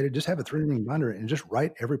 complicated. Just have a 3-ring binder and just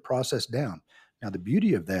write every process down. Now, the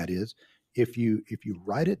beauty of that is if you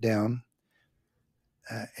write it down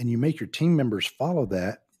and you make your team members follow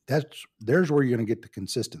that, there's where you're going to get the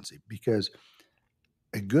consistency, because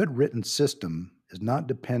a good written system is not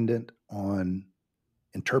dependent on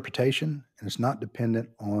interpretation, and it's not dependent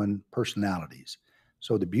on personalities.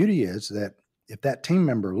 So the beauty is that if that team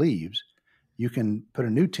member leaves, you can put a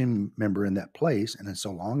new team member in that place, and then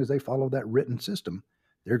so long as they follow that written system,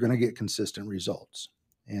 they're going to get consistent results.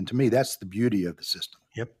 And to me, that's the beauty of the system.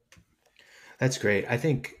 Yep. That's great. I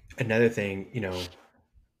think another thing,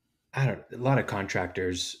 a lot of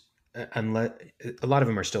contractors, unless a lot of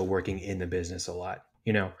them are still working in the business a lot,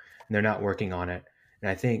 and they're not working on it.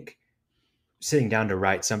 And I think sitting down to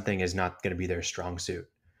write something is not going to be their strong suit.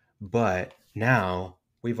 But now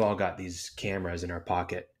we've all got these cameras in our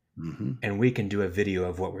pocket, and we can do a video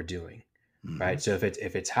of what we're doing, right? So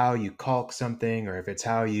if it's how you caulk something, or if it's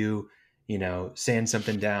how you, sand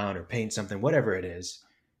something down or paint something, whatever it is,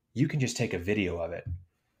 you can just take a video of it,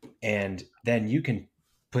 and then you can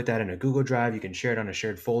put that in a Google Drive. You can share it on a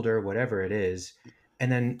shared folder, whatever it is,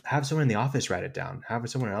 and then have someone in the office write it down. Have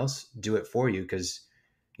someone else do it for you, because,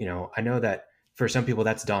 I know that for some people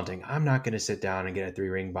that's daunting. I'm not going to sit down and get a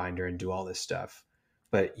 3-ring binder and do all this stuff.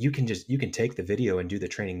 But you can take the video and do the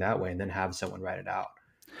training that way, and then have someone write it out.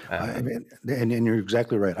 And you're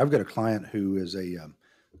exactly right. I've got a client who is a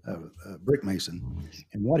brick mason,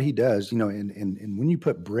 and what he does, and when you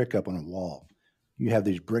put brick up on a wall, you have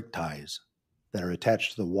these brick ties that are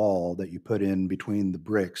attached to the wall that you put in between the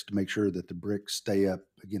bricks to make sure that the bricks stay up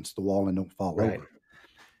against the wall and don't fall over.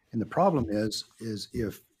 And the problem is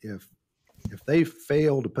if they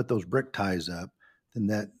fail to put those brick ties up, then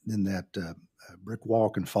that brick wall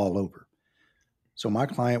can fall over. So my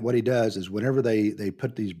client, what he does is whenever they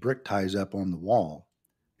put these brick ties up on the wall,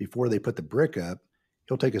 before they put the brick up,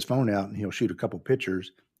 he'll take his phone out and he'll shoot a couple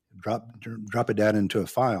pictures, drop it down into a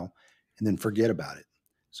file, and then forget about it.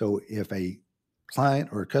 So if a client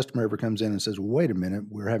or a customer ever comes in and says, well, wait a minute,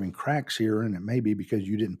 we're having cracks here, and it may be because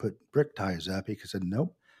you didn't put brick ties up, he said,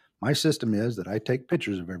 nope, my system is that I take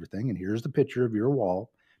pictures of everything, and here's the picture of your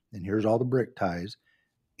wall, and here's all the brick ties.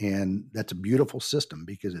 And that's a beautiful system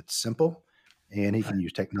because it's simple and he can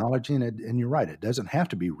use technology. And you're right, it doesn't have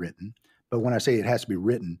to be written. But when I say it has to be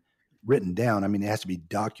written down, I mean, it has to be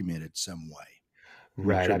documented some way. Make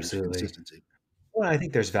Right, sure there's absolutely. consistency. Well, I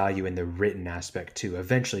think there's value in the written aspect too.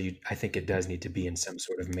 Eventually, I think it does need to be in some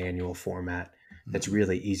sort of manual format that's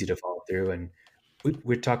really easy to follow through. And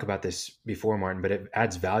we talked about this before, Martin, but it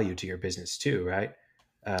adds value to your business too, right?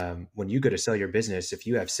 When you go to sell your business, if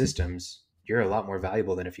you have systems, you're a lot more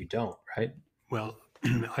valuable than if you don't, right? Well,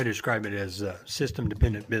 I describe it as a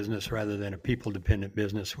system-dependent business rather than a people-dependent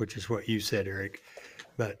business, which is what you said, Eric.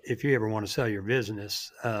 But if you ever want to sell your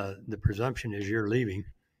business, the presumption is you're leaving.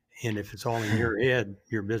 And if it's all in your head,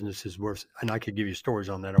 your business is worth, and I could give you stories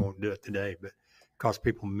on that. I won't do it today, but it costs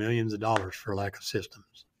people millions of dollars for lack of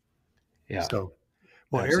systems. Yeah. So,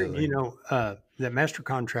 well, absolutely. Eric, that master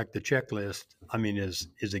contract, the checklist, I mean, is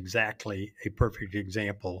exactly a perfect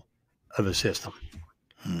example of a system.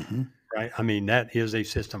 Mm-hmm. Right. I mean, that is a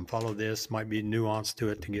system. Follow this, might be nuance to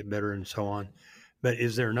it to get better and so on. But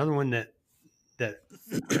is there another one that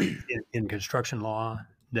in construction law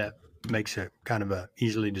that makes a kind of a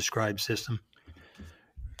easily described system?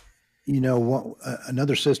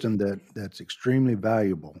 Another system that's extremely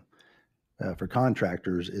valuable for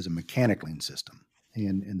contractors is a mechanic lien system.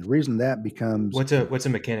 And the reason that becomes What's a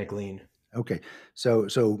mechanic lien? okay, so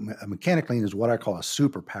a mechanic lien is what I call a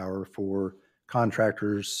superpower for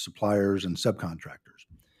contractors, suppliers, and subcontractors.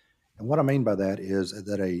 And what I mean by that is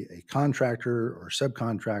that a contractor or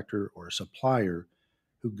subcontractor or a supplier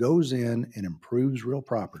who goes in and improves real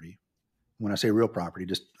property. When I say real property,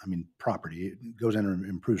 I mean property. It goes in and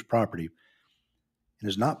improves property and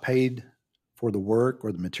is not paid for the work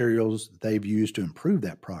or the materials that they've used to improve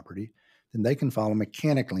that property, then they can file a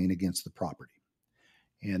mechanic lien against the property.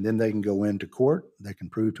 And then they can go into court. They can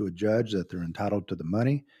prove to a judge that they're entitled to the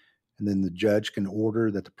money. And then the judge can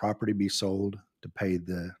order that the property be sold to pay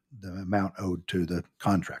the amount owed to the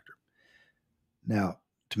contractor. Now,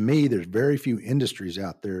 to me, there's very few industries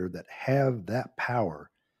out there that have that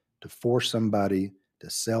power to force somebody to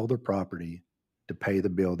sell their property to pay the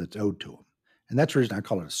bill that's owed to them. And that's the reason I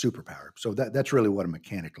call it a superpower. So that's really what a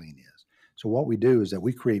mechanic lien is. So what we do is that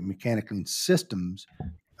we create mechanic lien systems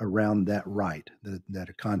around that right that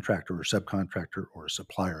a contractor or subcontractor or a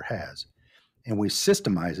supplier has. And we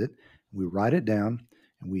systemize it, we write it down,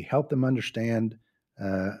 and we help them understand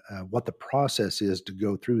what the process is to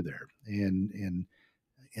go through there. And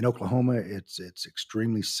in Oklahoma, it's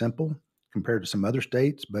extremely simple compared to some other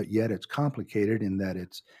states, but yet it's complicated in that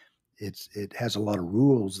it has a lot of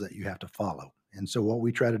rules that you have to follow. And so what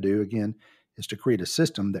we try to do, again, is to create a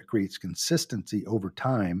system that creates consistency over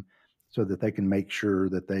time so that they can make sure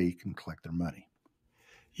that they can collect their money.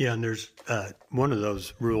 Yeah, and there's one of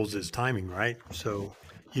those rules is timing, right? So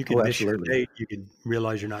you can miss your date, you can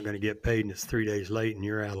realize you're not going to get paid, and it's 3 days late, and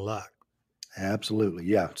you're out of luck. Absolutely,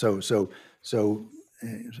 yeah. So,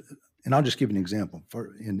 and I'll just give an example.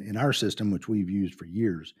 For in our system, which we've used for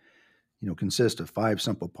years, consists of 5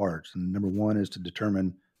 simple parts. And number 1 is to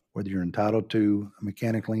determine whether you're entitled to a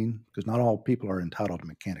mechanic lien, because not all people are entitled to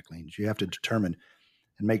mechanic liens. You have to determine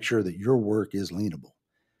and make sure that your work is lienable.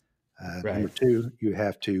 Right. Number 2, you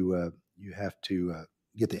have to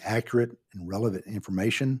get the accurate and relevant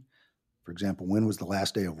information. For example, when was the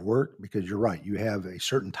last day of work? Because you're right, you have a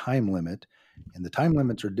certain time limit, and the time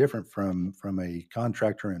limits are different from a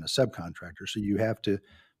contractor and a subcontractor. So you have to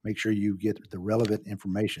make sure you get the relevant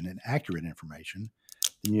information and accurate information.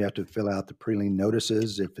 Then you have to fill out the pre-lien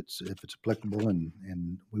notices if it's applicable,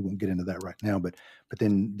 and we won't get into that right now. But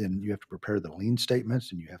then you have to prepare the lien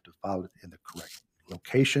statements, and you have to file it in the correct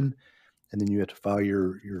location, and then you have to file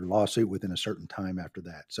your lawsuit within a certain time after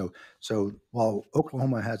that. So while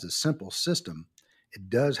Oklahoma has a simple system, it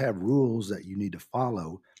does have rules that you need to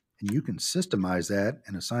follow, and you can systemize that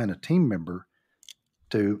and assign a team member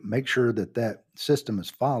to make sure that that system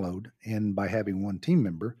is followed. And by having one team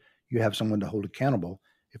member, you have someone to hold accountable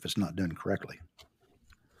if it's not done correctly.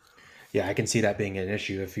 Yeah, I can see that being an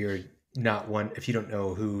issue if you don't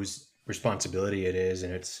know whose responsibility it is,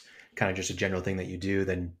 and it's kind of just a general thing that you do,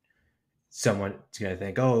 then someone's going to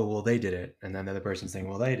think, oh, well, they did it. And then the other person's saying,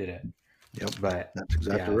 well, they did it. Yep. But that's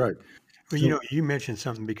exactly right. Well, you mentioned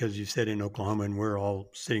something because you said in Oklahoma, and we're all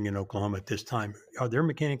sitting in Oklahoma at this time. Are there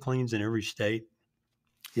mechanic liens in every state?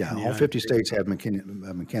 Yeah, all 50 states have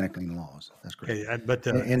mechanic lien laws. That's correct. Okay, but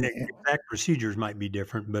the exact procedures might be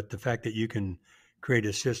different, but the fact that you can create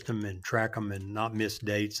a system and track them and not miss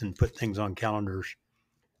dates and put things on calendars,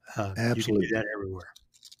 absolutely. You can do that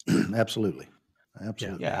everywhere. Absolutely.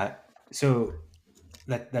 Yeah. So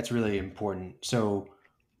that's really important. So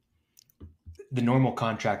the normal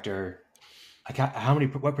contractor, like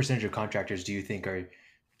what percentage of contractors do you think are,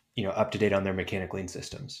 up to date on their mechanic lean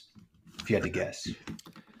systems? If you had to guess.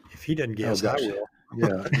 If he doesn't Oh guess, I gosh.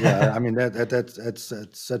 will. Yeah. I mean, that's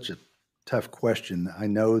such a tough question. I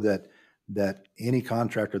know that any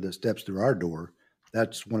contractor that steps through our door,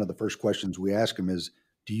 that's one of the first questions we ask them is,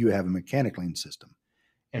 do you have a mechanic lean system?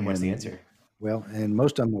 And what's the answer? Well, and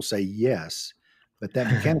most of them will say yes, but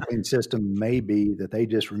that mechanic lean system may be that they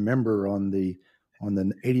just remember on the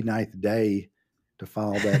 89th day to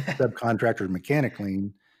file that subcontractor's mechanic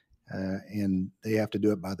lien, and they have to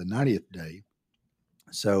do it by the 90th day.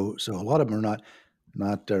 So a lot of them are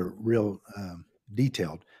not real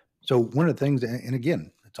detailed. So one of the things, and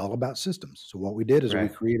again, it's all about systems. So what we did is we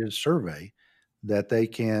Right. created a survey that they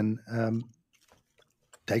can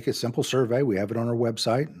take a simple survey. We have it on our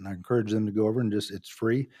website, and I encourage them to go over and it's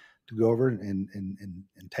free to go over and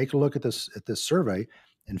take a look at this survey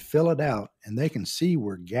and fill it out, and they can see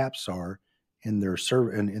where gaps are in their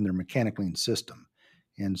survey and in their mechanic lean system.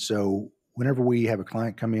 And so whenever we have a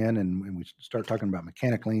client come in and we start talking about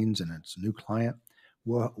mechanic liens and it's a new client,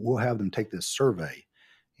 we'll have them take this survey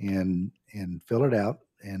and fill it out,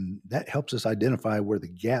 and that helps us identify where the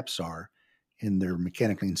gaps are in their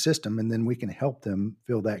mechanic lien system, and then we can help them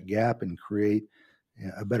fill that gap and create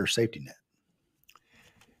a better safety net.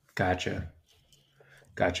 Gotcha.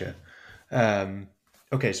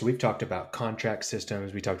 Okay, so we've talked about contract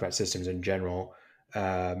systems. We talked about systems in general,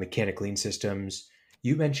 mechanic lean systems.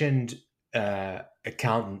 You mentioned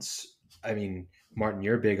accountants. I mean, Martin,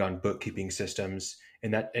 you're big on bookkeeping systems,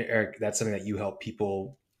 and that, Eric, that's something that you help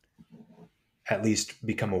people at least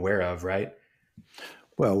become aware of, right?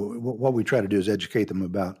 Well, what we try to do is educate them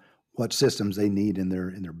about what systems they need in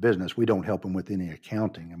their business. We don't help them with any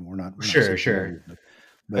accounting. I mean, we're not Sure.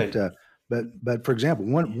 But for example,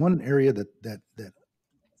 one area that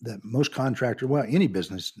most contractors, well, any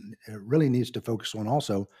business really needs to focus on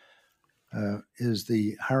also is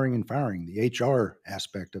the hiring and firing, the HR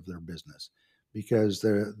aspect of their business, because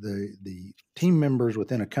the team members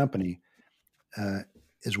within a company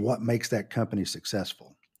is what makes that company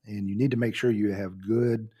successful. And you need to make sure you have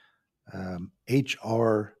good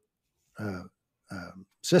HR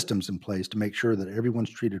systems in place to make sure that everyone's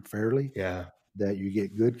treated fairly, Yeah. that you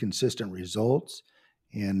get good, consistent results,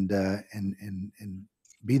 and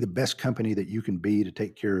be the best company that you can be to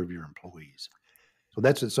take care of your employees. So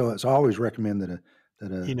that's it. So I always recommend that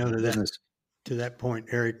a business. To that point,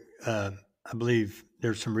 Eric, I believe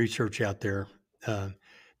there's some research out there.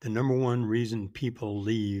 The number one reason people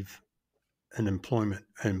leave an employment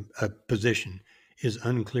and a position is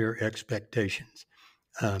unclear expectations.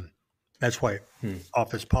 That's why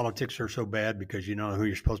office politics are so bad, because you don't know who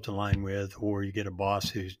you're supposed to align with, or you get a boss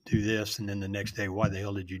who's do this, and then the next day, why the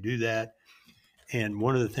hell did you do that? And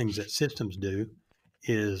one of the things that systems do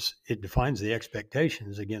is it defines the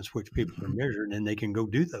expectations against which people are measured, and they can go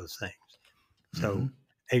do those things. So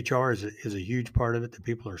HR is a huge part of it. The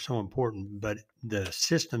people are so important, but the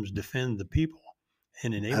systems defend the people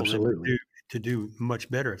and enable them to do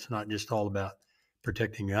much better. It's not just all about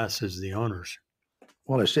protecting us as the owners.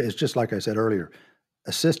 Well, it's just like I said earlier,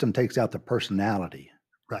 a system takes out the personality.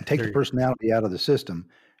 Right. Take the personality out of the system,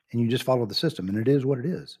 and you just follow the system, and it is what it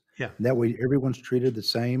is. Yeah. And that way, everyone's treated the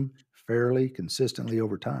same, fairly, consistently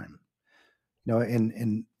over time.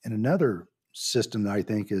 And another system that I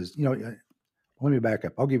think is, let me back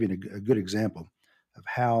up. I'll give you a good example of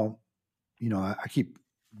how, I keep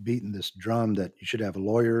beating this drum that you should have a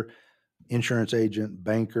lawyer, insurance agent,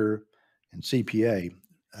 banker, and CPA.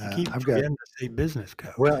 I've got to say business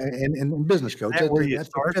coach. Well, and business coach. That's where you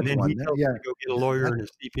start, and then he tells you to go get a lawyer and a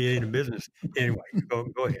CPA and a business. Anyway, go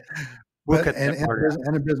ahead. We'll cut that part out.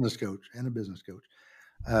 And a business coach.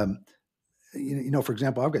 For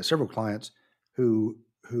example, I've got several clients who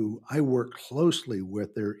I work closely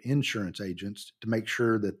with their insurance agents to make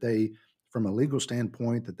sure that they, from a legal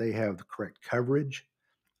standpoint, that they have the correct coverage.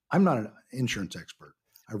 I'm not an insurance expert.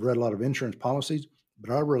 I've read a lot of insurance policies,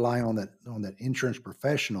 but I rely on that insurance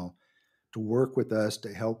professional to work with us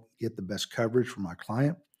to help get the best coverage for my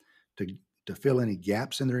client, to fill any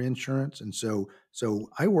gaps in their insurance. And so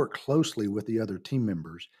I work closely with the other team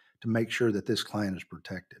members to make sure that this client is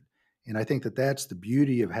protected. And I think that that's the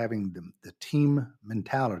beauty of having the team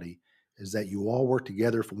mentality, is that you all work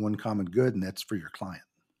together for one common good, and that's for your client.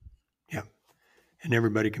 Yeah. And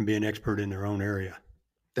everybody can be an expert in their own area.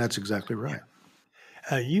 That's exactly right.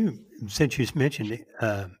 Since you mentioned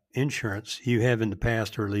insurance, you have in the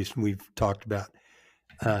past, or at least we've talked about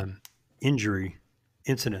injury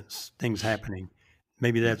incidents, things happening.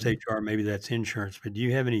 Maybe that's HR, maybe that's insurance, but do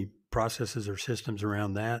you have any processes or systems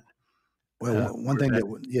around that? Well, one thing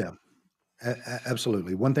that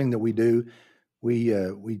Absolutely. One thing that we do,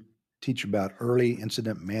 we teach about early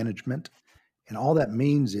incident management, and all that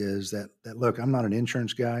means is that look, I'm not an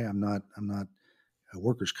insurance guy. I'm not a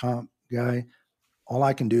workers' comp guy. All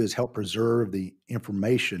I can do is help preserve the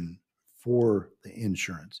information for the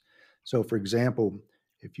insurance. So, for example,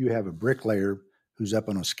 if you have a bricklayer who's up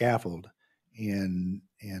on a scaffold and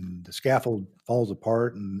the scaffold falls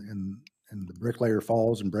apart and the bricklayer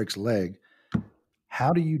falls and breaks a leg,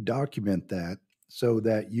 how do you document that so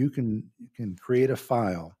that you can create a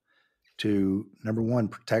file to, number one,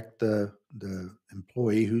 protect the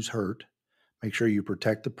employee who's hurt, make sure you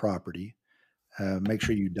protect the property, make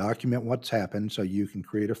sure you document what's happened so you can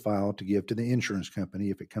create a file to give to the insurance company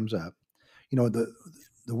if it comes up.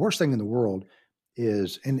 The worst thing in the world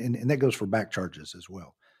is, and that goes for back charges as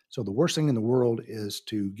well. So the worst thing in the world is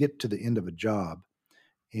to get to the end of a job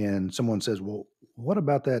and someone says, well, what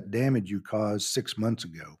about that damage you caused 6 months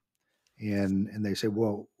ago? And they say,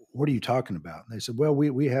 well, what are you talking about? And they said, well,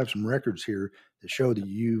 we have some records here that show that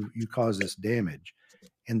you caused this damage.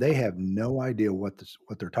 And they have no idea what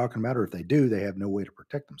they're talking about, or if they do, they have no way to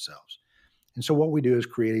protect themselves. And so what we do is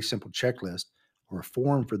create a simple checklist or a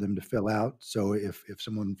form for them to fill out. So if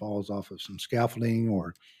someone falls off of some scaffolding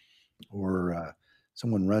or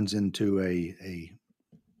someone runs into a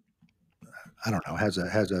I don't know, has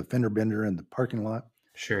a fender bender in the parking lot,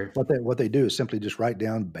 Sure. what they do is simply just write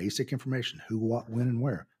down basic information: who, what, when, and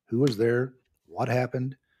where, who was there, what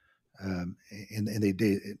happened, and they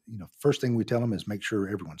did. First thing we tell them is make sure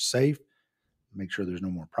everyone's safe, make sure there's no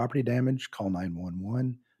more property damage, call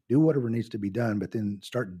 911, do whatever needs to be done, but then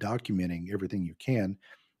start documenting everything you can.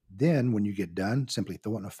 Then when you get done, simply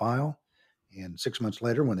throw it in a file. And 6 months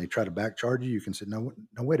later, when they try to back charge you, you can say, no,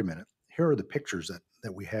 wait a minute. Here are the pictures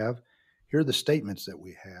that we have. Here are the statements that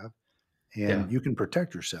we have, and you can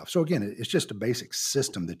protect yourself. So again, it's just a basic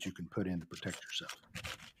system that you can put in to protect yourself.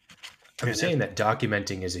 I'm saying that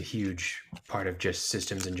documenting is a huge part of just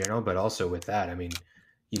systems in general, but also with that, I mean,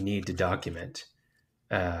 you need to document,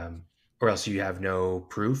 or else you have no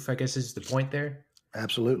proof, I guess is the point there.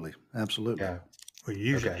 Absolutely. Yeah. Well,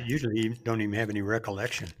 usually you don't even have any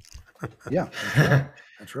recollection. Yeah, that's right.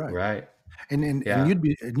 That's right. Right.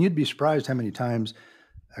 And you'd be surprised how many times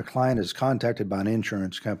a client is contacted by an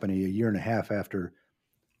insurance company a year and a half after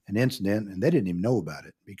an incident, and they didn't even know about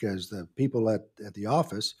it because the people at the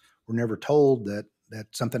office were never told that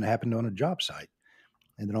something happened on a job site.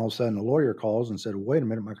 And then all of a sudden, a lawyer calls and said, "Wait a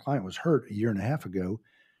minute, my client was hurt a year and a half ago,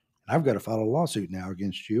 and I've got to file a lawsuit now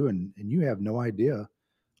against you, and you have no idea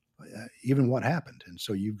even what happened." And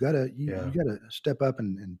so you've got to you got to step up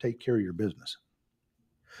and take care of your business.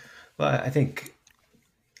 Well, I think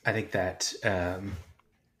that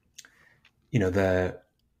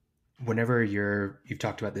whenever you've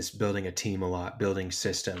talked about this building a team a lot, building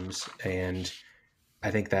systems, and I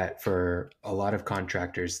think that for a lot of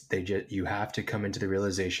contractors, you have to come into the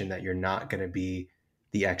realization that you're not going to be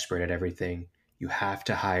the expert at everything. You have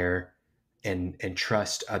to hire and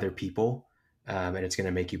trust other people, and it's going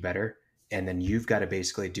to make you better. And then you've got to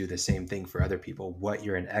basically do the same thing for other people. What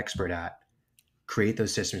you're an expert at, create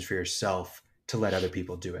those systems for yourself to let other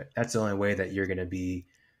people do it. That's the only way that you're going to be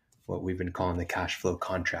what we've been calling the cash flow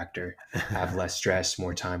contractor, have less stress,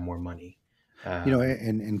 more time, more money.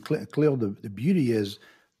 And Khalil, the beauty is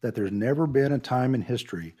that there's never been a time in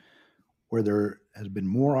history where there has been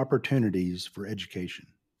more opportunities for education.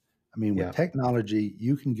 I mean, with technology,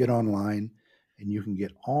 you can get online and you can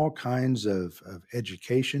get all kinds of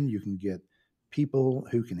education. You can get people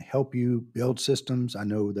who can help you build systems. I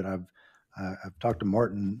know that I've talked to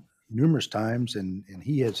Martin numerous times, and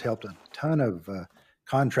he has helped a ton of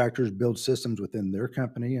contractors build systems within their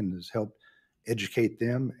company and has helped educate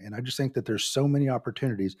them. And I just think that there's so many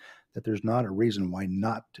opportunities that there's not a reason why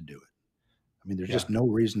not to do it. I mean, there's just no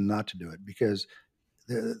reason not to do it because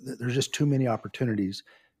there's just too many opportunities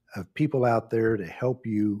of people out there to help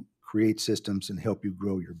you create systems and help you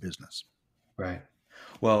grow your business. Right.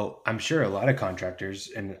 Well, I'm sure a lot of contractors,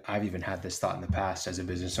 and I've even had this thought in the past as a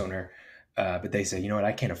business owner, but they say, you know what,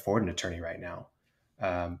 I can't afford an attorney right now.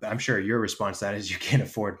 But I'm sure your response to that is you can't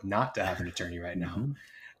afford not to have an attorney right now.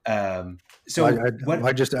 So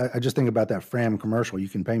I just think about that Fram commercial. You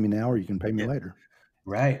can pay me now or you can pay me later.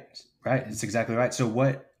 Right. That's exactly right.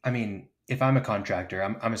 So if I'm a contractor,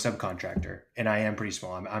 I'm a subcontractor and I am pretty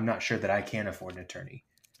small. I'm not sure that I can afford an attorney.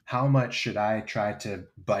 How much should I try to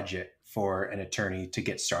budget for an attorney to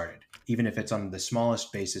get started, even if it's on the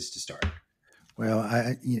smallest basis to start? Well,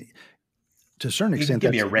 to a certain extent,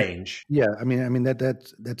 give me a range. Yeah. I mean,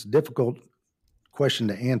 that's a difficult question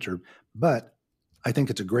to answer, but I think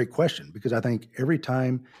it's a great question because I think every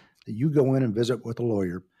time that you go in and visit with a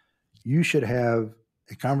lawyer, you should have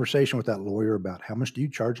a conversation with that lawyer about how much do you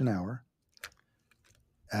charge an hour?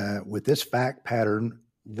 With this fact pattern,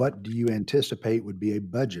 what do you anticipate would be a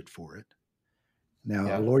budget for it? Now,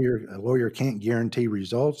 Yeah. a lawyer can't guarantee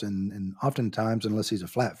results, and oftentimes, unless he's a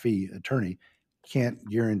flat fee attorney, can't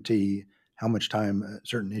guarantee how much time a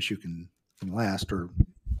certain issue can last or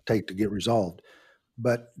take to get resolved.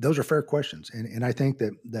 But those are fair questions, and I think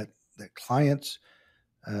that clients,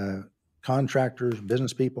 contractors,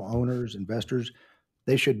 business people, owners, investors,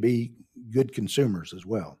 they should be good consumers as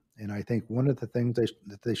well. And I think one of the things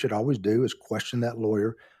that they should always do is question that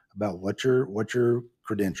lawyer about what's your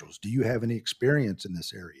credentials. Do you have any experience in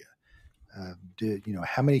this area?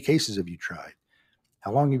 How many cases have you tried?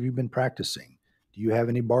 How long have you been practicing? Do you have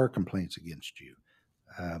any bar complaints against you?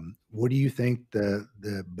 What do you think the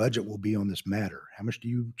budget will be on this matter? How much do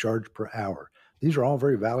you charge per hour? These are all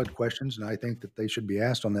very valid questions, and I think that they should be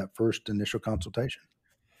asked on that first initial consultation.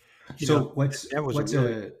 So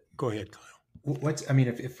Go ahead, Kyle.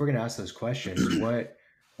 if we're going to ask those questions,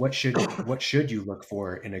 what should you look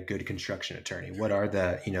for in a good construction attorney? What are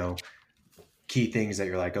the, key things that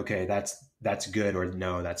you're like, okay, that's good, or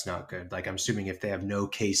no, that's not good? Like, I'm assuming if they have no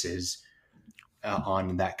cases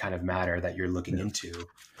on that kind of matter that you're looking into,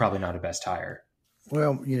 probably not a best hire.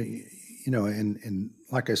 Well, and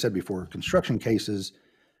like I said before, construction cases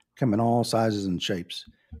come in all sizes and shapes.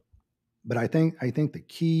 But I think the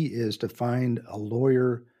key is to find a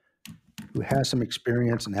lawyer who has some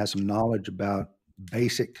experience and has some knowledge about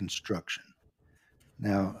basic construction.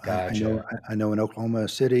 Now, Gotcha. I know in Oklahoma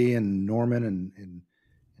City and Norman and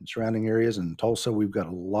surrounding areas and Tulsa, we've got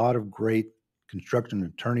a lot of great construction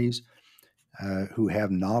attorneys who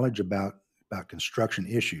have knowledge about construction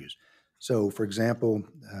issues. So, for example,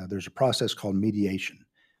 there's a process called mediation.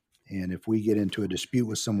 And if we get into a dispute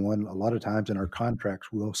with someone, a lot of times in our contracts,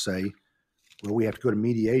 we'll say, well, we have to go to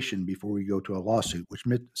mediation before we go to a lawsuit, which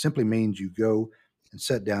simply means you go and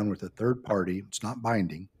sit down with a third party. It's not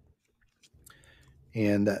binding.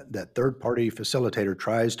 And that third party facilitator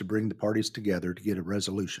tries to bring the parties together to get a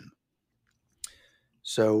resolution.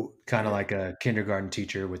 So kind of like a kindergarten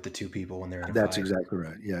teacher with the two people when they're in a that's fight. exactly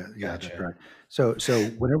right. Yeah, Gotcha. That's right. So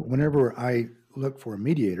whenever I look for a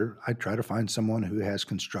mediator, I try to find someone who has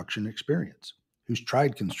construction experience, who's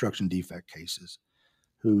tried construction defect cases,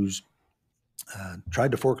 who's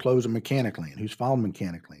tried to foreclose a mechanic lien, who's filed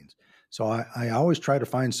mechanic liens. So I always try to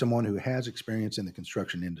find someone who has experience in the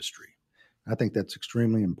construction industry. I think that's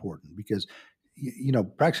extremely important because,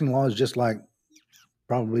 practicing law is just like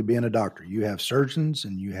probably being a doctor. You have surgeons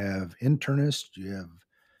and you have internists, you have,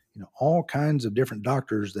 all kinds of different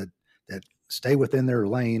doctors that stay within their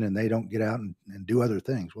lane and they don't get out and do other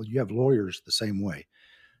things. Well, you have lawyers the same way.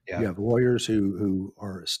 Yeah. You have lawyers who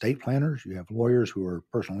are estate planners. You have lawyers who are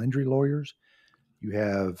personal injury lawyers. You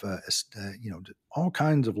have, all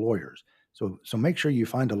kinds of lawyers. So make sure you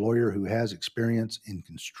find a lawyer who has experience in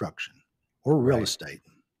construction or real estate.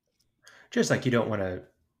 Just like you don't want to,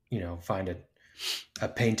 find a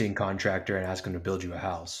painting contractor and ask them to build you a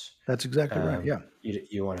house. That's exactly right. Yeah.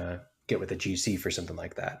 You want to get with a GC for something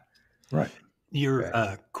like that. Right.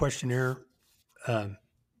 Your questionnaire,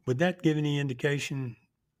 would that give any indication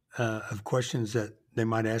of questions that they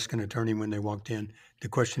might ask an attorney when they walked in? The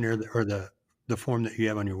questionnaire or the form that you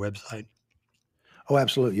have on your website? Oh,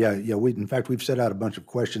 absolutely. Yeah. In fact, we've set out a bunch of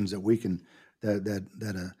questions that we can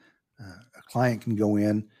that a client can go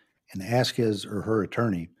in and ask his or her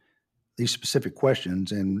attorney these specific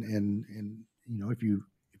questions, and if you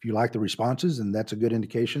like the responses, then that's a good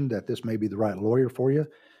indication that this may be the right lawyer for you.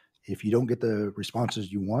 If you don't get the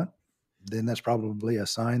responses you want, then that's probably a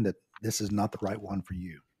sign that this is not the right one for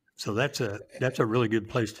you. So that's a really good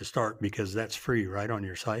place to start because that's free, right, on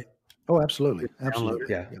your site? Oh, absolutely.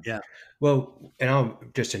 Absolutely. Yeah. Well, and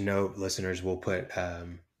just to note, listeners, we'll put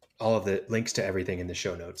all of the links to everything in the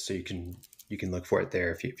show notes, so you can look for it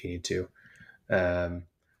there if you need to.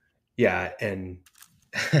 And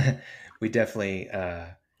we definitely,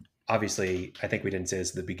 obviously, I think we didn't say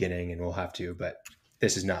this at the beginning, and we'll have to, but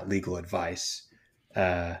this is not legal advice,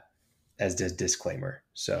 as a disclaimer.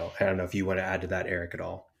 So I don't know if you want to add to that, Eric, at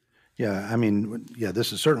all. Yeah, I mean,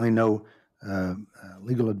 this is certainly no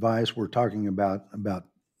legal advice. We're talking about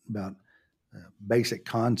basic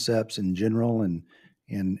concepts in general, and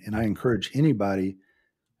I encourage anybody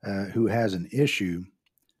who has an issue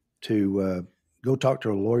to go talk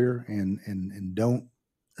to a lawyer and don't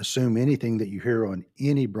assume anything that you hear on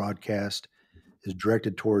any broadcast is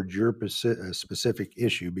directed towards your specific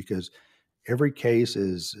issue, because every case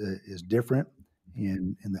is different,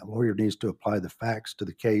 and that lawyer needs to apply the facts to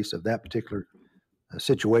the case of that particular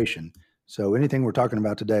situation. So anything we're talking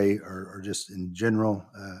about today are just in general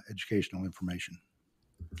educational information.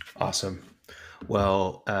 Awesome.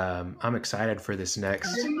 Well, I'm excited for this next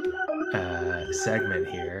segment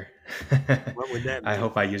here. What would that I be?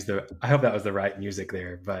 hope I hope that was the right music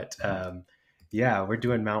there. But yeah, we're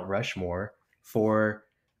doing Mount Rushmore for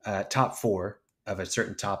top 4 of a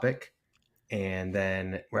certain topic. And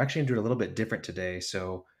then we're actually going to do it a little bit different today.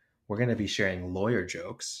 So we're going to be sharing lawyer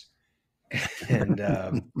jokes. And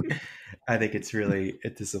I think this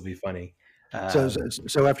will be funny.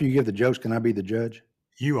 So after you give the jokes, can I be the judge?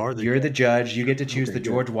 You're the judge. You get to choose Okay, the good.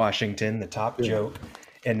 George Washington, the top joke.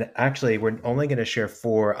 And actually, we're only going to share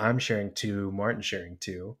 4. I'm sharing 2. Martin's sharing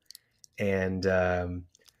 2. And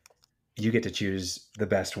you get to choose the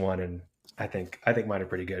best one. And I think mine are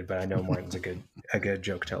pretty good, but I know Martin's a good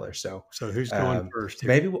joke teller. So who's going first? Here?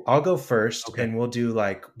 Maybe I'll go first, Okay. And we'll do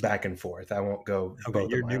like back and forth. I won't go. Okay,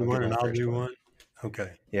 you do one and I'll do one.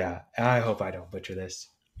 Okay. Yeah, I hope I don't butcher this.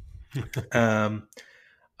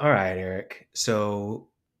 All right, Eric. So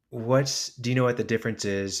do you know what the difference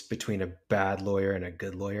is between a bad lawyer and a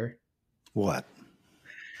good lawyer? What?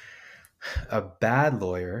 A bad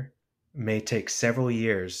lawyer may take several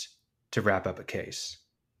years to wrap up a case.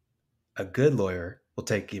 A good lawyer will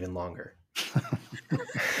take even longer.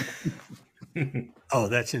 Oh,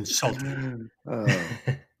 that's insulting. Okay.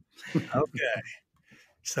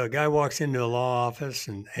 So a guy walks into a law office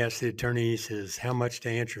and asks the attorney, he says, how much to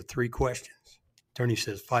answer 3 questions? Attorney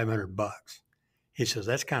says, $500. He says,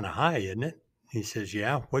 that's kind of high, isn't it? He says,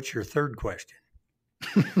 yeah. What's your 3rd question?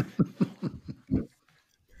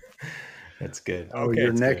 That's good. Oh, Okay,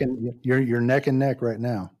 you're neck and neck right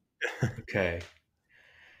now. Okay.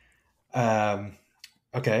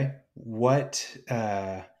 Okay. What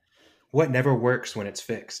never works when it's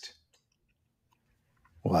fixed?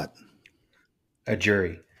 What? A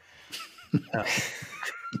jury.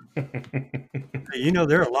 You know,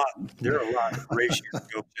 there are a lot of racial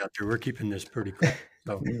jokes out there. We're keeping this pretty quick.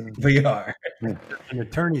 So, We are. an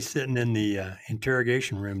attorney sitting in the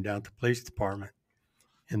interrogation room down at the police department,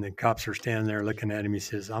 and the cops are standing there looking at him. He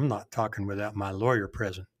says, I'm not talking without my lawyer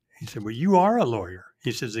present. He said, well, you are a lawyer.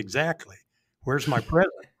 He says, exactly. Where's my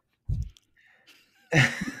present?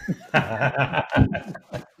 That's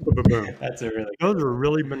a really Those are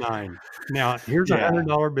really benign. Now, here's a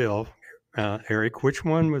 $100 bill. Eric, which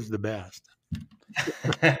one was the best?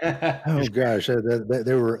 Oh gosh,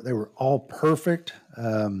 they were all perfect.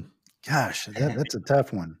 Gosh, that's a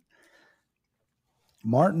tough one.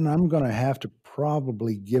 Martin, I'm going to have to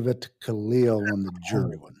probably give it to Khalil on the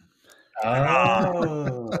jury one.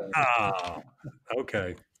 Oh,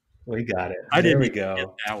 Okay. We got it. I didn't we even go. get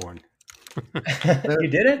that one. You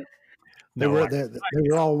did it? They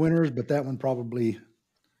were all winners, but that one probably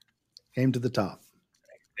came to the top.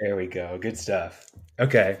 There we go. Good stuff.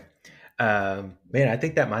 Okay. Man, I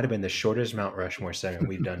think that might have been the shortest Mount Rushmore segment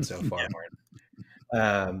we've done so far,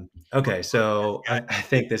 Martin. Okay, so I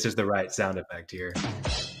think this is the right sound effect here.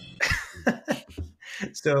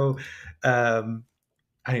 So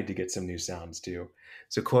I need to get some new sounds too.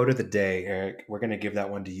 So quote of the day, Eric, we're going to give that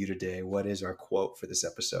one to you today. What is our quote for this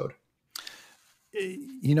episode?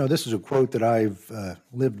 You know, this is a quote that I've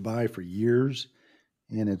lived by for years,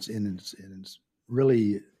 and it's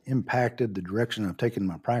really impacted the direction I've taken in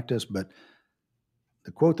my practice. But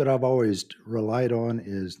the quote that I've always relied on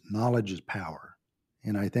is knowledge is power.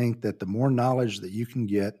 And I think that the more knowledge that you can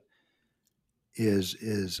get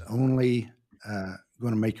is only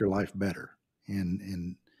going to make your life better.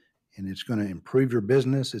 And it's going to improve your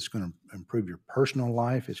business. It's going to improve your personal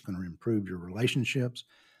life. It's going to improve your relationships.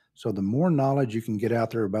 So the more knowledge you can get out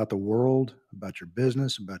there about the world, about your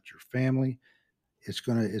business, about your family, it's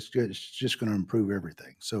just going to improve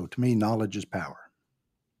everything. So to me, knowledge is power.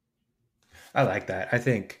 I like that. I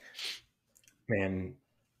think, man,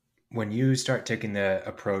 when you start taking the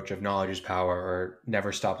approach of knowledge is power or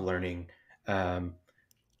never stop learning,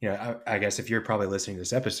 I guess if you're probably listening to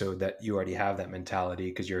this episode that you already have that mentality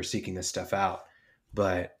because you're seeking this stuff out.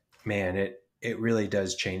 But man, it really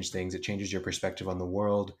does change things. It changes your perspective on the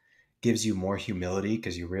world, gives you more humility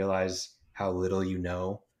because you realize how little you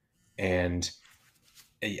know. And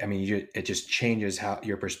I mean, it just changes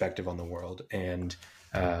your perspective on the world. And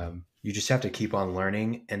you just have to keep on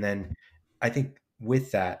learning. And then I think with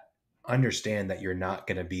that, understand that you're not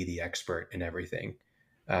going to be the expert in everything.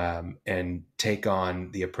 And take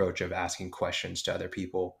on the approach of asking questions to other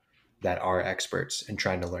people that are experts and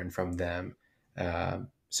trying to learn from them.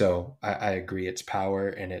 So I agree. It's power,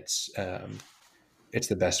 and it's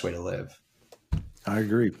the best way to live. I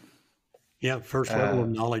agree. Yeah. First level of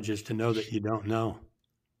knowledge is to know that you don't know.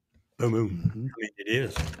 Boom, boom. Mm-hmm. I mean, it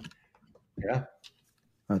is. Yeah.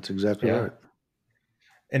 That's exactly Yeah. right.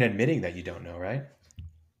 And admitting that you don't know, right?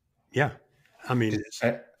 Yeah. I mean,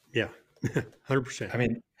 'Cause yeah, 100%. I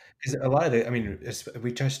mean, because a lot of the, I mean,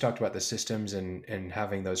 we just talked about the systems and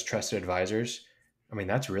having those trusted advisors. I mean,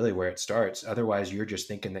 that's really where it starts. Otherwise, you're just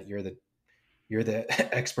thinking that you're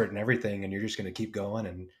the expert in everything, and you're just going to keep going,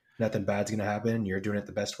 and nothing bad's going to happen. You're doing it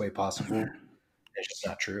the best way possible. It's just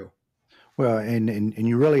not true. Well, and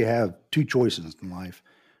you really have two choices in life.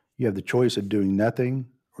 You have the choice of doing nothing,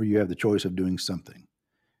 or you have the choice of doing something.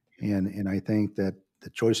 And I think that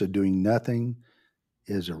the choice of doing nothing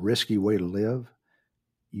is a risky way to live.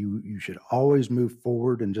 You should always move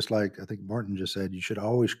forward, and just like I think Martin just said, you should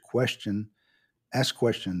always ask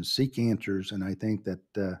questions, seek answers, and I think that's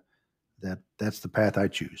the path I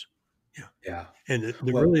choose. Yeah. And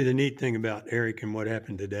Well, really the neat thing about Eric and what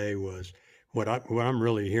happened today was what I'm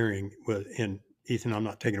really hearing was, and Ethan, I'm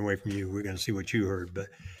not taking away from you. We're going to see what you heard, but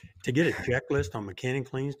to get a checklist on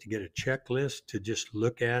mechanic liens, to get a checklist to just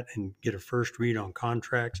look at and get a first read on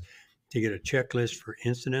contracts, to get a checklist for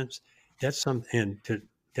incidents, that's something, and to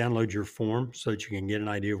download your form so that you can get an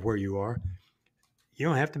idea of where you are. You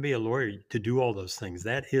don't have to be a lawyer to do all those things.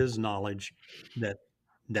 That is knowledge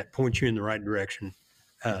that points you in the right direction.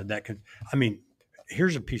 That can, I mean,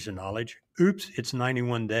 here's a piece of knowledge. Oops, it's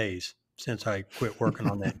 91 days since I quit working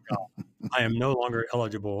on that job. I am no longer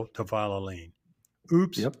eligible to file a lien.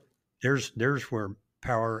 Oops, Yep. there's where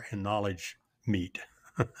power and knowledge meet.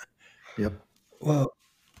 Yep. well,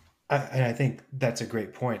 I think that's a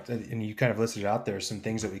great point. And you kind of listed out there some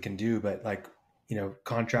things that we can do, but like,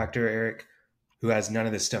 contractor Eric, who has none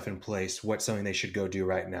of this stuff in place, what's something they should go do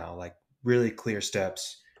right now? Like really clear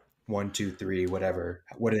steps, 1, 2, 3, whatever.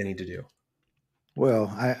 What do they need to do? Well,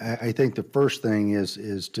 I think the first thing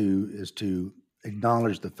is to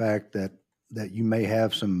acknowledge the fact that you may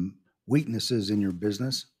have some weaknesses in your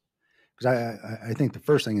business. Because I think the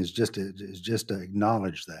first thing is just to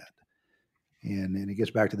acknowledge that, and it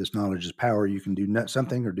gets back to this knowledge is power. You can do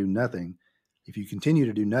something or do nothing. If you continue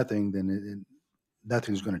to do nothing, then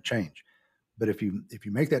nothing's going to change. But if you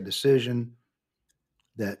make that decision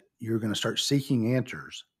that you're going to start seeking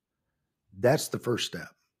answers, that's the first step.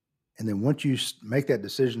 And then once you make that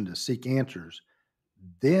decision to seek answers,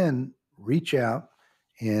 then reach out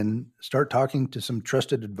and start talking to some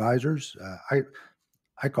trusted advisors.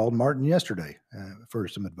 I called Martin yesterday for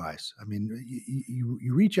some advice. I mean,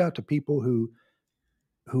 you reach out to people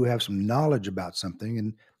who have some knowledge about something,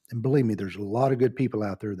 and believe me, there's a lot of good people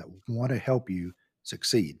out there that want to help you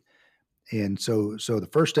succeed. And so the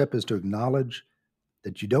first step is to acknowledge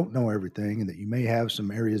that you don't know everything and that you may have some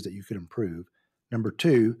areas that you could improve. Number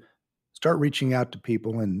two, start reaching out to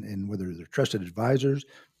people, and whether they're trusted advisors,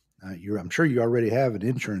 I'm sure you already have an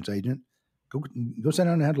insurance agent. Go sit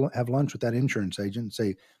down and have lunch with that insurance agent and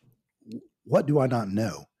say, what do I not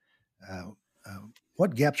know?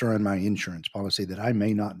 What gaps are in my insurance policy that I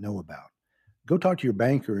may not know about? Go talk to your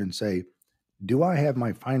banker and say, do I have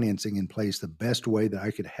my financing in place the best way that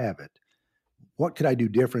I could have it? What could I do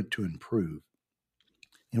different to improve?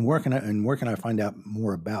 And where can I find out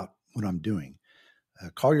more about what I'm doing?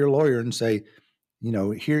 Call your lawyer and say,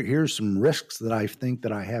 here's some risks that I think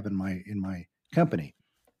that I have in my company.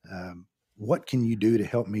 What can you do to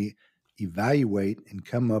help me evaluate and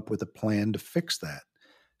come up with a plan to fix that?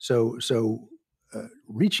 So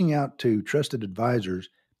reaching out to trusted advisors,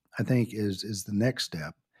 I think is the next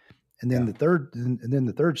step. And then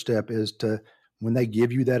the third step is to, when they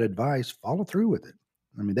give you that advice, follow through with it.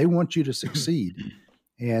 I mean, they want you to succeed.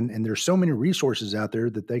 And there's so many resources out there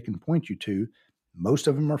that they can point you to. Most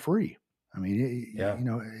of them are free. I mean,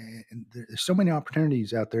 there's so many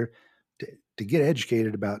opportunities out there to get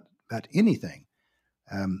educated about anything.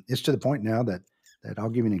 It's to the point now that I'll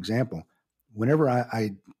give you an example. Whenever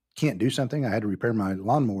I can't do something, I had to repair my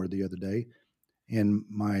lawnmower the other day, and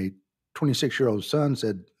my 26-year-old son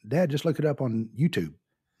said, "Dad, just look it up on YouTube."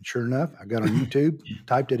 And sure enough, I got on YouTube,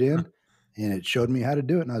 typed it in, and it showed me how to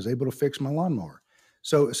do it, and I was able to fix my lawnmower.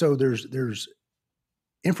 So there's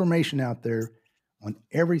information out there on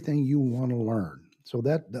everything you want to learn. So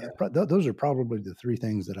those are probably the three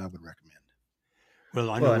things that I would recommend. Well,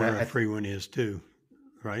 I know where a free one is too,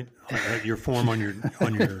 right? Your form on your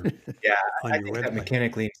Yeah, on I your think website. that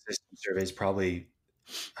mechanic lien system survey is probably,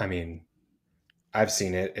 I mean, I've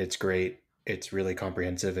seen it. It's great. It's really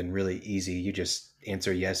comprehensive and really easy. You just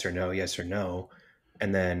answer yes or no,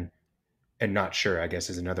 and not sure, I guess,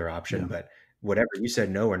 is another option. Yeah. But whatever you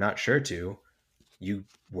said no or not sure to, you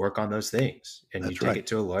work on those things and That's you take right. it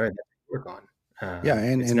to a lawyer that you work on.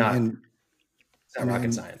 And it's not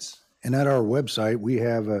rocket science. And at our website, we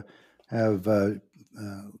have some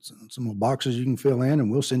little boxes you can fill in,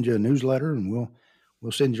 and we'll send you a newsletter, and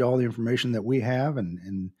we'll send you all the information that we have,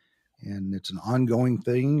 and it's an ongoing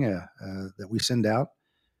thing that we send out.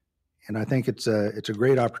 And I think it's a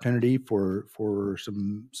great opportunity for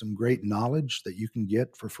some great knowledge that you can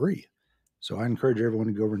get for free. So I encourage everyone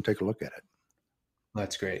to go over and take a look at it.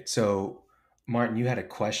 That's great. So, Martin, you had a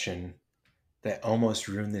question that almost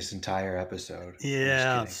ruined this entire episode.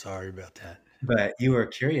 Yeah, sorry about that. But you were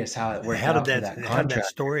curious how it worked out for that contract. How did that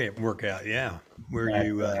story work out? Yeah, where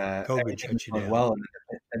you COVID shut you down. Well, and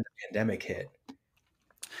then the pandemic hit.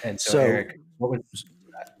 And so Eric, what was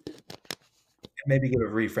that? Maybe give a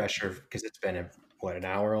refresher, because it's been an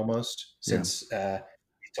hour almost since you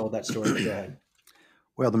told that story. Go ahead.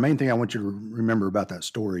 Well, the main thing I want you to remember about that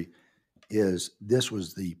story is this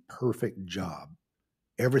was the perfect job.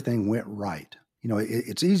 Everything went right. You know,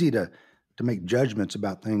 it's easy to make judgments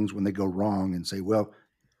about things when they go wrong and say, well,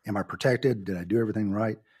 am I protected? Did I do everything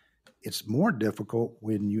right? It's more difficult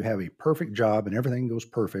when you have a perfect job and everything goes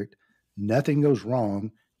perfect, nothing goes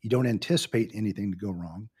wrong, you don't anticipate anything to go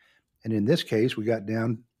wrong. And in this case, we got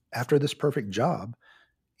down after this perfect job,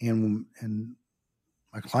 and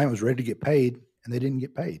my client was ready to get paid, and they didn't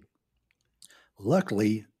get paid.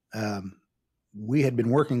 Luckily, we had been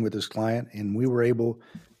working with this client, and we were able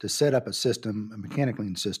to set up a system, a mechanic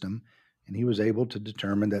lien system, and he was able to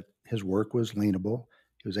determine that his work was lienable.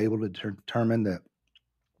 He was able to determine that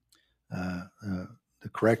the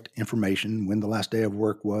correct information, when the last day of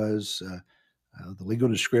work was, the legal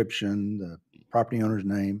description, the property owner's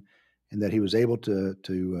name, and that he was able to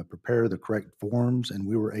prepare the correct forms, and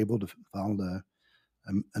we were able to file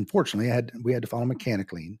unfortunately, we had to file a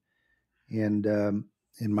mechanic lien, and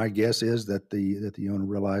my guess is that the owner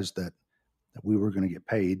realized that we were going to get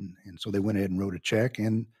paid, and so they went ahead and wrote a check,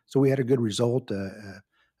 and so we had a good result. The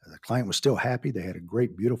client was still happy. They had a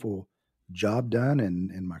great, beautiful job done,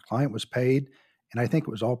 and my client was paid, and I think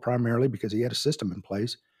it was all primarily because he had a system in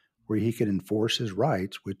place where he could enforce his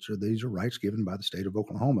rights, these are rights given by the state of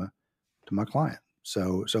Oklahoma to my client.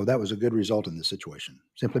 So that was a good result in this situation,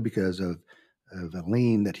 simply because of a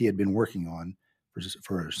lien that he had been working on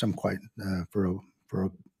for a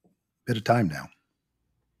bit of time now.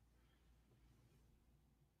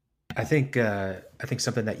 I think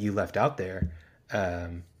something that you left out there,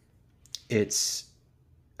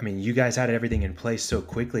 you guys had everything in place so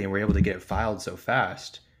quickly and were able to get it filed so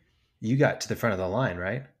fast. You got to the front of the line,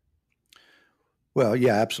 right? Well,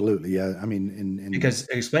 yeah, absolutely. Yeah. I mean, because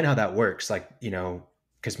explain how that works. Like,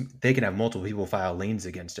 because they can have multiple people file liens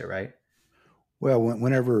against it, right? Well,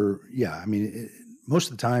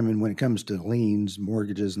 most of the time, and when it comes to liens,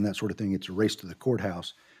 mortgages, and that sort of thing, it's a race to the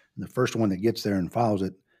courthouse. And the first one that gets there and files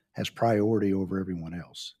it has priority over everyone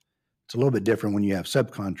else. It's a little bit different when you have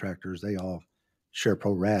subcontractors. They all share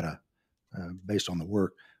pro rata based on the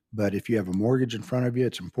work. But if you have a mortgage in front of you,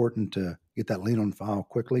 it's important to get that lien on file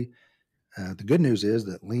quickly. The good news is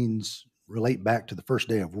that liens relate back to the first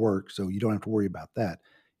day of work, so you don't have to worry about that.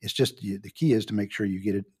 It's just the key is to make sure you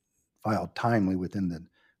get it filed timely within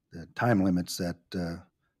the time limits that the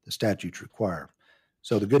statutes require.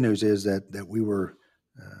 So the good news is that we were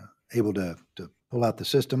able to pull out the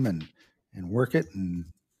system and work it, and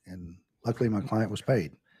luckily my client was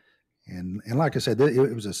paid. And like I said,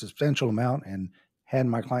 it was a substantial amount, and had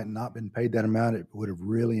my client not been paid that amount, it would have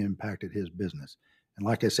really impacted his business. And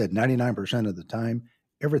like I said, 99% of the time,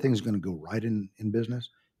 everything's going to go right in business.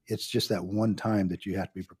 It's just that one time that you have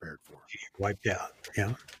to be prepared for. Wiped out.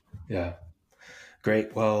 Yeah. Yeah.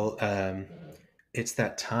 Great. Well, it's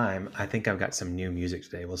that time. I think I've got some new music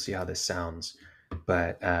today. We'll see how this sounds.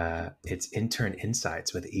 But it's Intern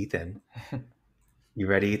Insights with Ethan. You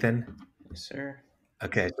ready, Ethan? Yes, sir.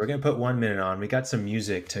 Okay, so we're going to put 1 minute on. We got some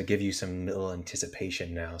music to give you some little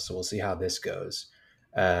anticipation now. So we'll see how this goes.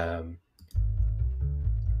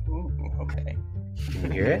 Ooh, okay. Can you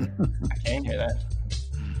hear it? I can hear that.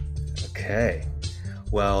 Okay.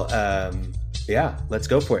 Well, yeah, let's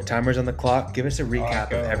go for it. Timer's on the clock. Give us a recap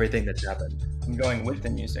of everything that's happened. I'm going with the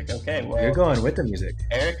music. Okay, well. You're going with the music.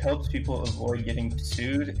 Eric helps people avoid getting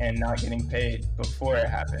sued and not getting paid before it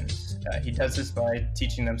happens. He does this by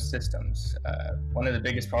teaching them systems. One of the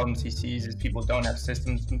biggest problems he sees is people don't have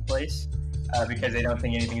systems in place because they don't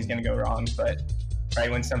think anything is going to go wrong. But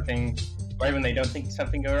right when they don't think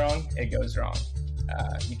something go wrong, it goes wrong.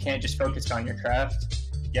 You can't just focus on your craft.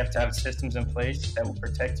 You have to have systems in place that will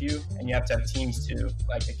protect you, and you have to have teams too,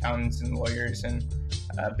 like accountants and lawyers and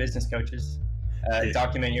business coaches.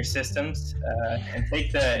 Document your systems and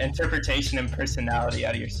take the interpretation and personality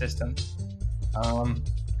out of your systems.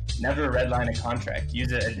 Never redline a contract.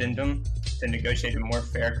 Use an addendum to negotiate a more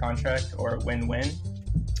fair contract or a win-win.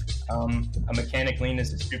 A mechanic lien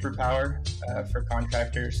is a superpower for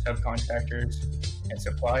contractors, subcontractors, and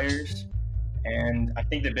suppliers. And I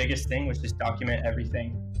think the biggest thing was just document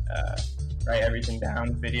everything, write everything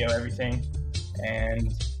down, video everything,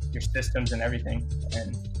 and your systems and everything.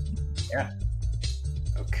 And yeah.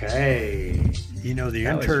 Okay. You know, the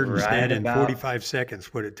That was interns right did in about- 45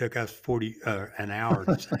 seconds what it took us an hour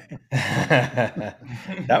to say.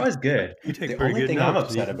 That was good. You take The pretty only good thing I'm notes,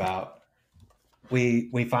 upset Ethan. about, we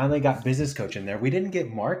finally got business coach in there. We didn't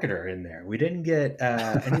get marketer in there. We didn't get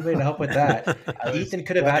anybody to help with that. Ethan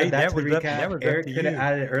could have Well, added hey, that to the was up- recap. that was up Eric to could have you.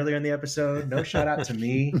 added it earlier in the episode. No shout out to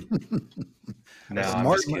me. No, I'm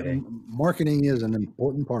just kidding. Marketing is an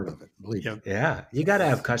important part of it, believe me. Yep. Yeah, you got to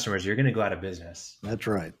have customers. You're going to go out of business. That's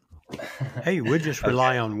right. Hey, we just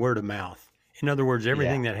rely on word of mouth. In other words,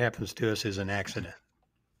 everything that happens to us is an accident.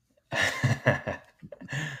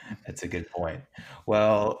 That's a good point.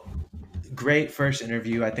 Well, great first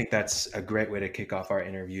interview. I think that's a great way to kick off our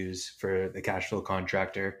interviews for the Cash Flow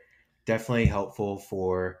Contractor. Definitely helpful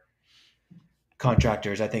for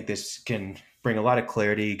contractors. I think this can bring a lot of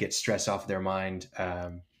clarity, get stress off their mind.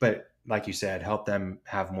 But like you said, help them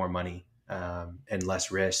have more money and less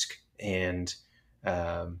risk. And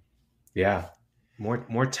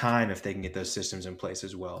more time if they can get those systems in place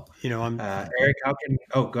as well. You know, Eric,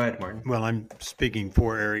 go ahead, Martin. well, I'm speaking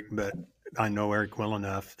for Eric, but I know Eric well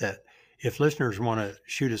enough that if listeners want to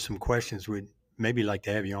shoot us some questions, we'd maybe like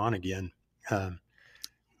to have you on again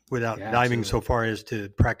without diving so far as to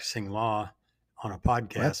practicing law on a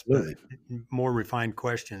podcast, Absolutely. but more refined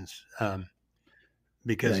questions.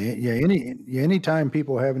 Because anytime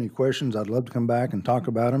people have any questions, I'd love to come back and talk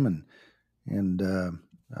about them, and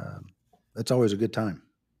that's always a good time.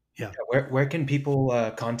 Yeah. Where can people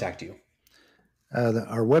contact you?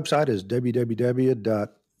 Our website is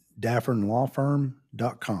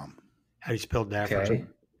www.daffernlawfirm.com. How do you spell Daffern? Okay.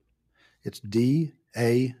 It's DAFFERN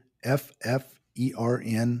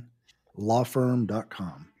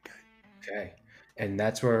lawfirm.com. Okay. And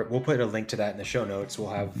that's where we'll put a link to that in the show notes.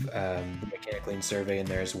 We'll have the mechanic lien survey in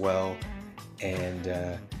there as well. And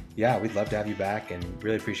we'd love to have you back and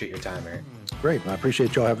really appreciate your time, Eric. Great. I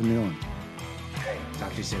appreciate y'all having me on. Okay.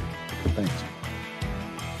 Talk to you soon. Thanks.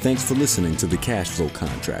 Thanks for listening to The Cash Flow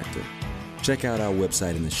Contractor. Check out our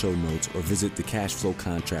website in the show notes or visit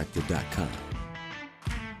thecashflowcontractor.com.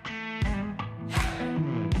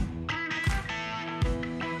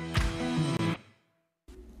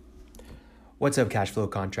 What's up, Cash Flow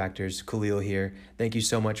Contractors? Khalil here. Thank you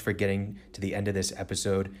so much for getting to the end of this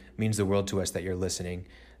episode. It means the world to us that you're listening.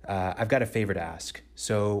 I've got a favor to ask.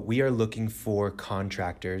 So we are looking for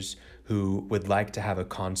contractors who would like to have a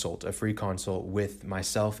free consult with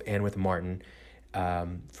myself and with Martin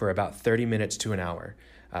for about 30 minutes to an hour.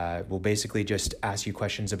 We'll basically just ask you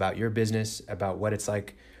questions about your business, about what it's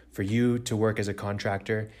like for you to work as a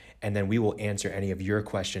contractor, and then we will answer any of your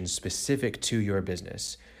questions specific to your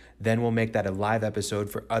business. Then we'll make that a live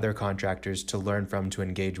episode for other contractors to learn from, to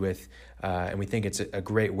engage with. And we think it's a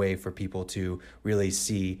great way for people to really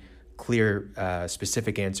see clear,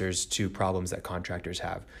 specific answers to problems that contractors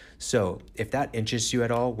have. So if that interests you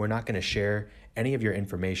at all, we're not going to share any of your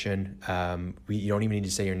information. You don't even need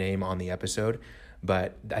to say your name on the episode,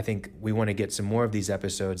 but I think we want to get some more of these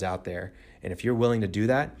episodes out there. And if you're willing to do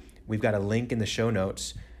that, we've got a link in the show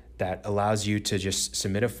notes that allows you to just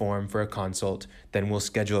submit a form for a consult. Then we'll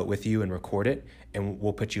schedule it with you and record it, and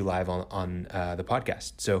we'll put you live on the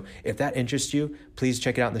podcast. So if that interests you, please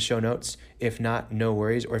check it out in the show notes. If not, no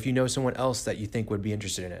worries. Or if you know someone else that you think would be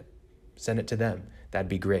interested in it, send it to them. That'd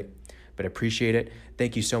be great. But appreciate it.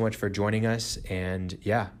 Thank you so much for joining us. And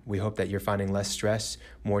we hope that you're finding less stress,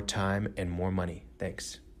 more time, and more money.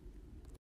 Thanks.